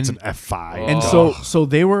 That's and an F5. and so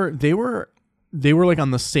they were like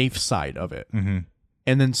on the safe side of it, and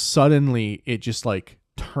then suddenly it just like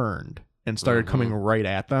turned and started coming right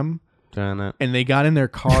at them, Darn and they got in their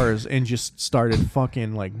cars and just started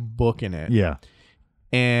fucking like booking it. Yeah.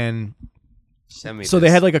 And it. so they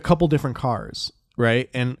had like a couple different cars, right?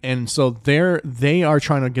 And so they are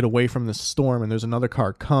trying to get away from this storm, and there's another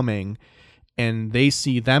car coming, and they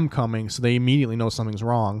see them coming, so they immediately know something's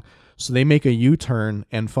wrong. So they make a U-turn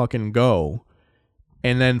and fucking go.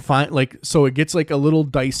 And then so it gets like a little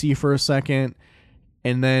dicey for a second,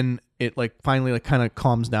 and then it like finally like kind of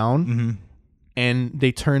calms down. And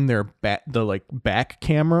they turn their back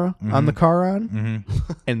camera on the car on,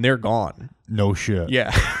 and they're gone. No shit.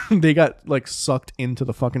 Yeah, they got like sucked into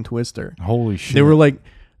the fucking twister. Holy shit. They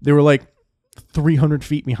were like 300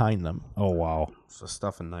 feet behind them, Oh, wow. It's the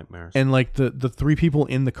stuff and nightmares. and like the 3 people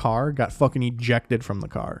in the car got fucking ejected from the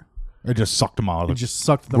car. It just sucked them out of It the, just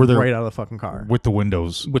sucked them Were there- right out of the fucking car with the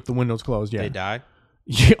windows. with the windows closed. Yeah, They die.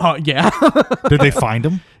 yeah, yeah. Did they find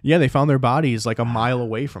them? Yeah, they found their bodies like a mile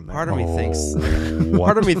away from there. Part of me thinks. What?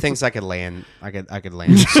 Part of me thinks I could land. I could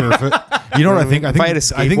land. Surf it. You know what I think? If I had a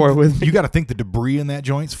skateboard with me. you got to think the debris in that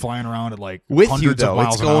joint's flying around at like With you, hundreds though. of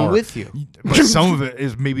miles It's an going hour. with you. But some of it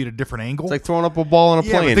is maybe at a different angle. It's like throwing up a ball on a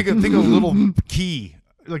yeah, plane. but think of a little key,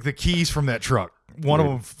 like the keys from that truck. One of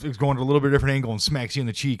them is going to a little bit different angle and smacks you in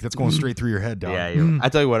the cheek. That's going straight through your head, dog. yeah, I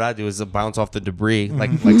tell you what I do is to bounce off the debris like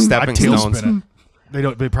I'd stepping stones. tailspin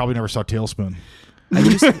it. They probably never saw tailspin.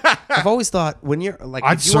 I've always thought when you're like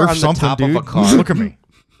I'd if you were surf on the something, top dude. of a car. Look at me.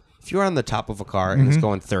 If you're on the top of a car and it's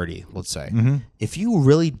going 30, let's say, if you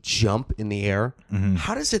really jump in the air,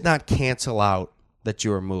 how does it not cancel out that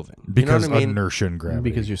you are moving? Because you know what I mean? inertia and gravity.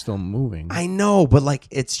 because you're still moving. I know, but like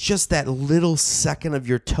it's just that little second of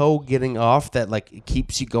your toe getting off that like it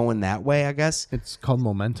keeps you going that way, I guess. It's called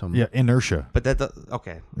momentum. yeah, inertia. But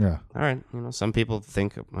okay, Yeah. all right. Some people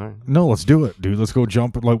think. All right. No, let's do it, dude. Let's go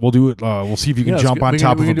jump. Like we'll do it. We'll see if you can Yeah, let's jump go- on we can-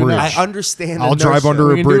 top we of a can do that. bridge. I understand. I'll drive inertia. under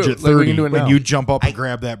We a can do bridge it. at Like, we 30, can do it and now. you jump up and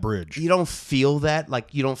grab that bridge. You don't feel that,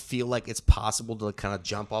 like you don't feel like it's possible to kind of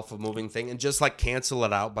jump off a moving thing and just like cancel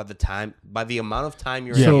it out by the amount of time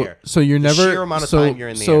you're in the air. So you're The never sheer amount of time you're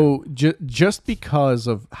in the air. Just because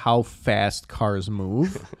of how fast cars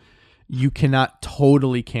move, you cannot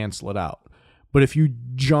totally cancel it out. But if you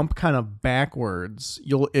jump kind of backwards,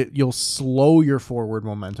 you'll slow your forward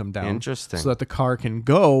momentum down. Interesting. So that the car can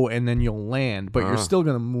go and then you'll land, but you're still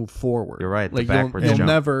going to move forward. You're right. Like the backwards you'll jump.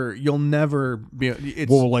 never be. It's,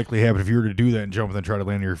 what will likely happen if you were to do that and jump and then try to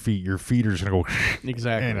land on your feet? Your feet are just gonna go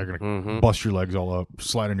exactly, and they're gonna bust your legs all up,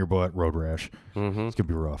 slide on your butt, road rash. It's gonna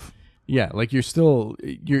be rough. Yeah, like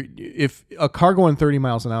if a car going 30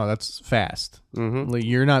 miles an hour, that's fast. Like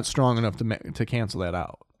you're not strong enough to cancel that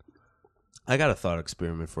out. I got a thought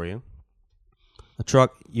experiment for you. A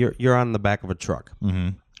truck, you're on the back of a truck,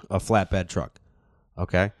 a flatbed truck,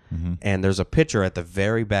 okay? And there's a pitcher at the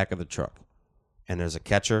very back of the truck, and there's a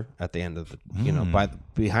catcher at the end of the,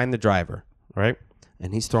 behind the driver, right?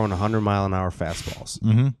 And he's throwing 100-mile-an-hour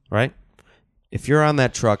fastballs, right? If you're on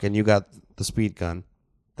that truck and you got the speed gun,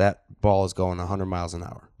 that ball is going 100 miles an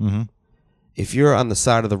hour. If you're on the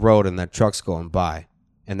side of the road and that truck's going by,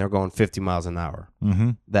 and they're going 50 miles an hour,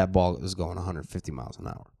 that ball is going 150 miles an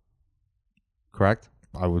hour. Correct?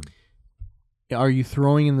 I would. Are you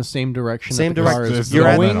throwing in the same direction? Same that the car direction. is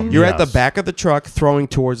You're going? at the back of the truck throwing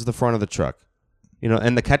towards the front of the truck.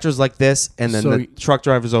 And the catcher's like this, and then the truck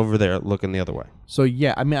driver's over there looking the other way. So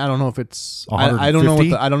yeah, I mean, I don't know if it's. I don't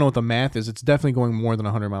know what the math is. It's definitely going more than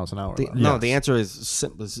 100 miles an hour. No, the answer is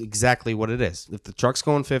exactly what it is. If the truck's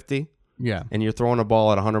going 50. Yeah, and you're throwing a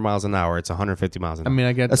ball at 100 miles an hour, it's 150 miles an hour. I mean,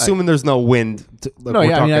 I get assuming there's no wind.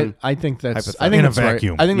 I think that's. I think in a that's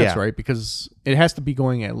vacuum. Right. I think that's right because it has to be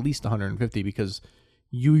going at least 150 because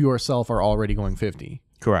you yourself are already going 50.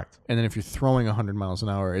 Correct. And then if you're throwing 100 miles an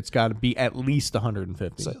hour, it's got to be at least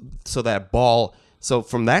 150. So that ball. So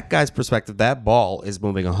from that guy's perspective, that ball is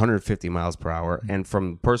moving 150 miles per hour, and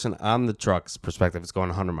from the person on the truck's perspective, it's going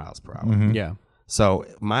 100 miles per hour. Yeah. So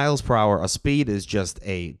miles per hour, a speed is just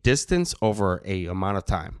a distance over a amount of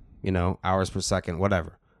time, hours per second,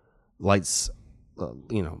 whatever. Lights,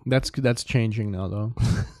 That's changing now, though.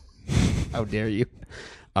 How dare you?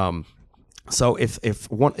 So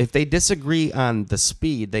if they disagree on the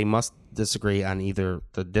speed, they must disagree on either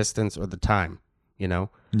the distance or the time,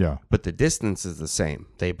 Yeah. But the distance is the same.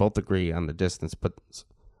 They both agree on the distance, but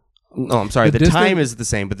no, I'm sorry. The time is the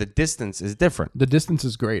same, but the distance is different. The distance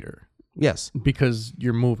is greater. Yes, because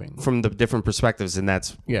you're moving from the different perspectives, and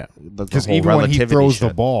that's because even when he throws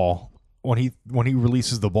the ball, when he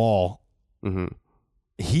releases the ball,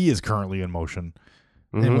 he is currently in motion,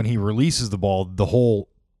 and when he releases the ball, the whole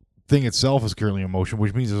thing itself is currently in motion,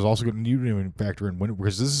 which means there's also going to factor in wind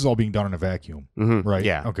because this is all being done in a vacuum, right?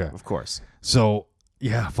 Yeah, okay, of course. So.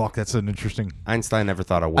 Yeah, fuck. That's an interesting. Einstein never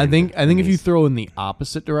thought of wind. I think if you throw in the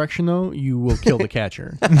opposite direction, though, you will kill the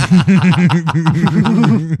catcher.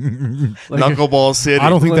 Knuckleball City. I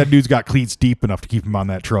don't think that dude's got cleats deep enough to keep him on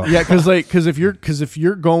that truck. Yeah, because if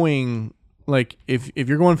you're going if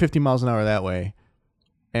you're going 50 miles an hour that way,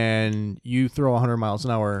 and you throw 100 miles an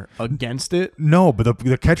hour against it, no, but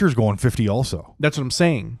the catcher's going 50 also. That's what I'm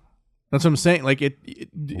saying. Like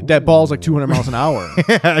that ball's like 200 miles an hour.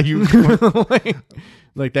 Yeah, you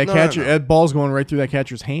like that catcher. That ball's going right through that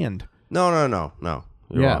catcher's hand. No.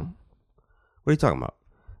 You're wrong. What are you talking about?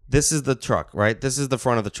 This is the truck, right? This is the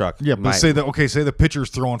front of the truck. Yeah, but say the pitcher's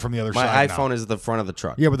throwing from the other side. My iPhone is the front of the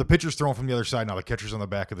truck. Yeah, but the pitcher's throwing from the other side now. The catcher's on the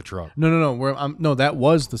back of the truck. No. That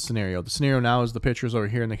was the scenario. The scenario now is the pitcher's over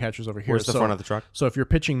here and the catcher's over here. Where's the front of the truck? So if you're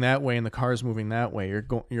pitching that way and the car's moving that way,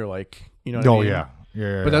 you're like, what I mean? Yeah.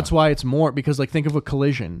 Yeah, but that's why it's more because think of a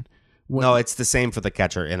collision. No, it's the same for the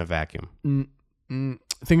catcher in a vacuum.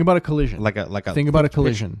 Think about a collision. Think about a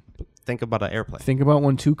collision. Think about an airplane. Think about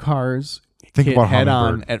when two cars hit head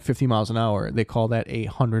on at 50 miles an hour. They call that a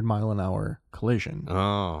 100-mile-an-hour collision.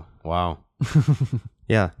 Oh, wow.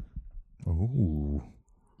 Yeah. Ooh.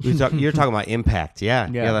 You're talking about impact. Yeah,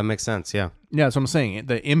 that makes sense. Yeah. Yeah, that's what I'm saying.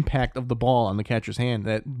 The impact of the ball on the catcher's hand,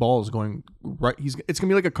 that ball is going right. It's going to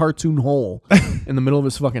be like a cartoon hole in the middle of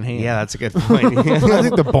his fucking hand. Yeah, that's a good point. I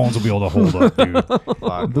think the bones will be able to hold up,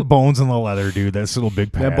 dude. The bones and the leather, dude. That's a little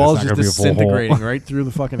big pad. That ball's just disintegrating right through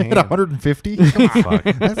the fucking hand. At 150?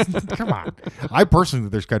 Come on. I personally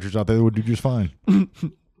think there's catchers out there that would do just fine.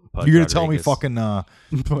 You're gonna tell me fucking you're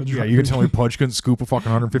gonna tell me Pudge couldn't scoop a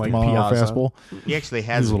fucking 150 mile an hour fastball? He actually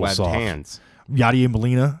has webbed hands. Yadier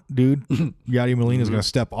Molina, dude. Yadier Molina is gonna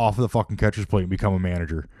step off of the fucking catcher's plate and become a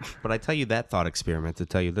manager. But I tell you that thought experiment to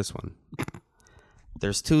tell you this one.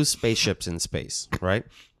 There's two spaceships in space, right?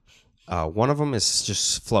 One of them is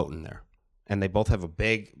just floating there, and they both have a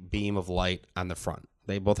big beam of light on the front.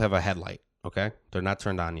 They both have a headlight. Okay, they're not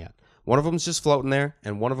turned on yet. One of them's just floating there,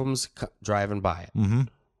 and one of them's driving by it. Mm-hmm.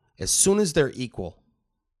 As soon as they're equal,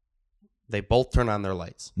 they both turn on their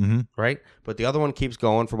lights, right? But the other one keeps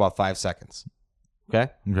going for about 5 seconds.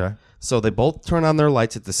 Okay? Okay. So they both turn on their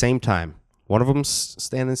lights at the same time. One of them's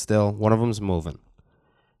standing still. One of them's moving.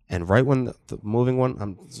 And right when the moving one,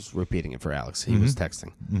 I'm just repeating it for Alex. He was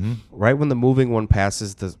texting. Right when the moving one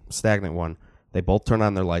passes the stagnant one, they both turn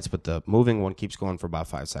on their lights, but the moving one keeps going for about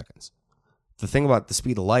 5 seconds. The thing about the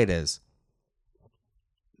speed of light is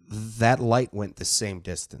that light went the same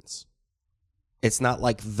distance. It's not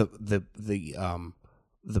like the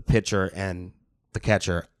pitcher and the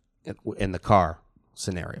catcher in the car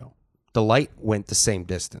scenario. The light went the same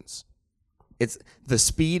distance. It's the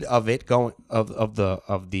speed of it going of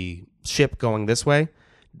the ship going this way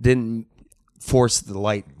didn't force the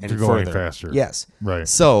light any further. Faster. Yes. Right.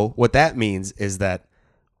 So what that means is that's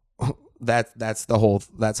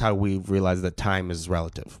how we realize that time is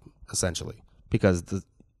relative, essentially, because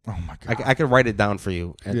oh my God. I could write it down for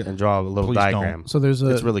you and draw a little Please diagram. don't. So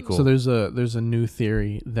it's really cool. So there's a new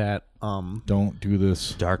theory that Don't do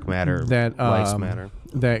this. Dark matter, that light matter.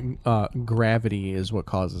 that gravity is what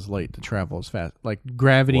causes light to travel as fast. Like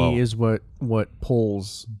gravity is what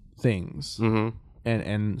pulls things,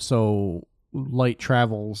 and so light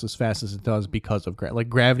travels as fast as it does because of gravity. Like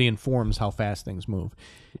gravity informs how fast things move,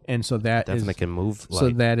 and so that Definitely can move light. So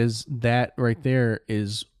that right there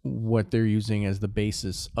is what they're using as the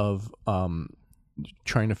basis of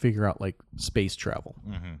trying to figure out like space travel.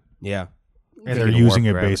 Yeah. And they're using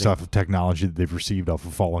it based off of technology that they've received off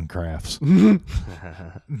of fallen crafts. I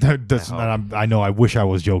know. I wish I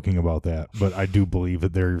was joking about that, but I do believe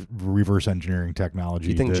that they're reverse engineering technology.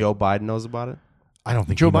 Do you think Joe Biden knows about it? I don't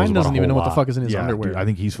think Joe he knows Biden about doesn't a even know whole what the lot. fuck is in his Yeah, underwear. dude, I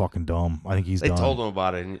think he's fucking dumb. I think he's They done. told him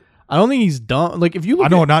about it. I don't think he's dumb. Like if you look, I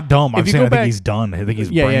know, not dumb. I'm if you saying go I think back- he's done. I think his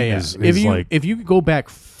brain is like. if you go back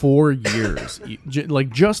 4 years,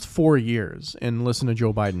 like just 4 years, and listen to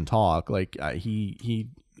Joe Biden talk, like he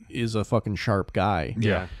is a fucking sharp guy.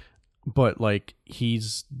 Yeah. But like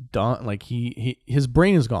he's done. Like his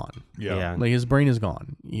brain is gone. Yeah. Like his brain is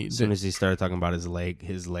gone. As soon as he started talking about his leg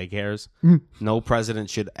hairs, no president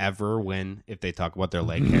should ever win if they talk about their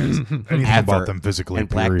leg hairs. Anything Ever. about them physically. And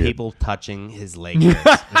black period. people touching his leg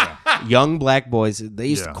hairs. Young black boys. They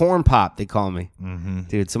used to corn pop, they call me.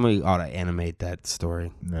 Dude, somebody ought to animate that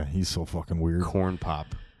story. Yeah, he's so fucking weird. Corn pop.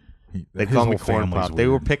 They His call me whole corn family's pop. They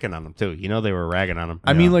were weird. picking on him too. You know, they were ragging on him.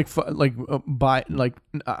 I mean, not 4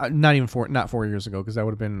 years ago, because that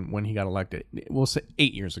would have been when he got elected. We'll say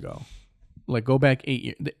 8 years ago. Like go back 8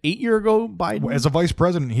 years. The 8 year ago Biden. As a vice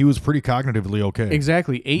president, he was pretty cognitively okay.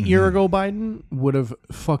 Exactly. 8 year ago Biden would have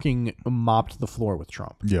fucking mopped the floor with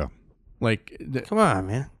Trump. Yeah. Like Come on,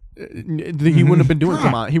 man. he wouldn't have been doing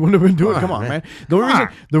come on. He wouldn't have been doing come on, man. The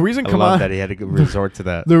reason I come love on that he had to resort to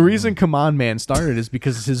that. the reason come on man started is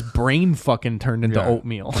because his brain fucking turned into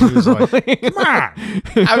oatmeal. He was like, come on.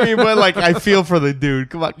 I mean, but like, I feel for the dude.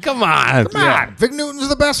 Come on. Come on. Vic Newton's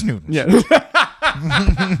the best Newton. Yeah.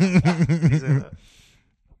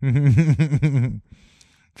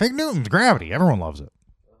 Vic Newton's gravity. Everyone loves it.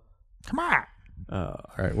 Come on. All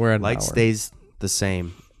right, we're at an Light hour. stays the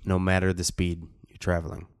same no matter the speed you're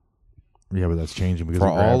traveling. Yeah, but that's changing because For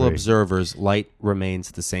of all gravity. observers, light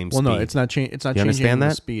remains the same Well, speed. no, it's not changing. It's not You changing understand the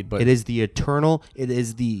that? speed, but it is the eternal. It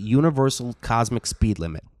is the universal cosmic speed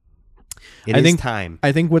limit. It I is think time.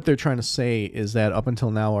 I think what they're trying to say is that up until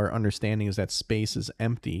now, our understanding is that space is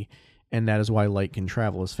empty, and that is why light can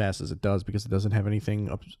travel as fast as it does, because it doesn't have anything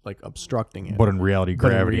obstructing it. But in reality, But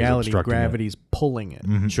in gravity is reality, obstructing gravity's pulling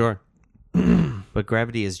it. Sure. But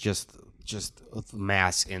gravity is just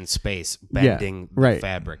mass in space bending the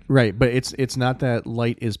fabric. Right, but it's not that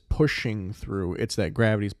light is pushing through; it's that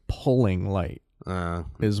gravity's pulling light.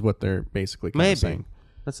 Is what they're basically kind of saying.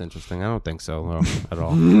 That's interesting. I don't think so at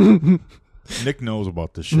all. it. Nick knows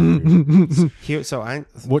about this shit. Dude. Here, so I.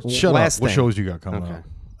 Shut last up. What thing. shows you got coming Okay.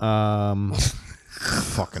 up?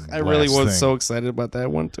 Fucking I really last was thing. so excited about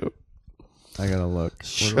that one too. I gotta look. What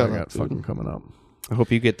Shut do I up, got dude. fucking coming up? I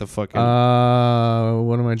hope you get the fucking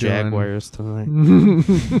What am I doing? Jaguars tonight.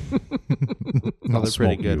 I'll they're pretty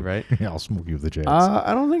smoke good, you. right? Yeah, I'll smoke you with the Jags.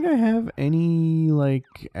 I don't think I have any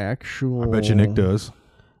actual. I bet you Nick does.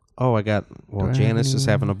 Oh, I got. Well, Do I Janice have is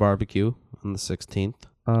having a barbecue on the 16th.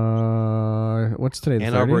 What's today? The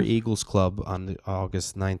Ann Arbor 30th? Eagles Club on the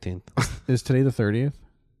August 19th. Is today the 30th?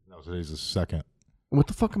 No, today's the second. What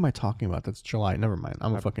the fuck am I talking about? That's July. Never mind.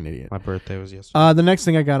 I'm a fucking idiot. My birthday was yesterday. The next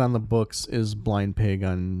thing I got on the books is Blind Pig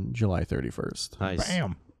on July 31st. Nice.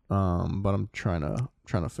 Bam. But I'm trying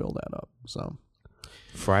to fill that up. So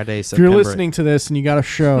Friday, if September. you're listening to this and you got a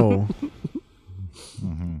show,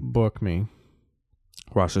 book me.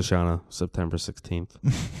 Rosh Hashanah, September 16th.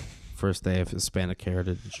 first day of Hispanic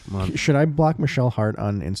Heritage Month. Should I block Michelle Hart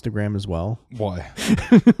on Instagram as well? Why?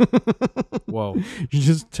 Whoa. She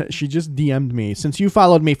just DM'd me. Since you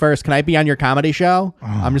followed me first, can I be on your comedy show?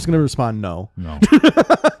 I'm just going to respond no. No.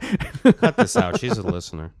 Cut this out. She's a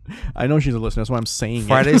listener. I know she's a listener. That's why I'm saying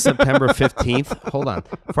Friday, September 15th. Hold on.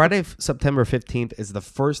 Friday, September 15th is the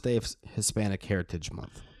first day of Hispanic Heritage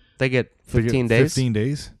Month. They get 15 days? 15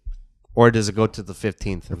 days? Or does it go to the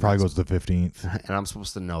 15th? It probably goes to the 15th. And I'm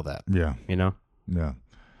supposed to know that. Yeah. You know? Yeah.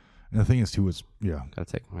 And the thing is, too, is, yeah.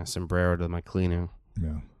 Gotta take my sombrero to my cleaning.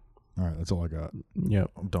 Yeah. All right. That's all I got.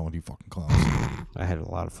 Yep. I'm done with you fucking clowns. I had a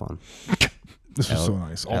lot of fun. This was so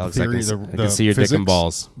nice. All Alex, the theory, I can see your dick and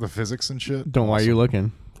balls. The physics and shit. Why are you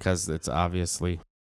looking? Because it's obviously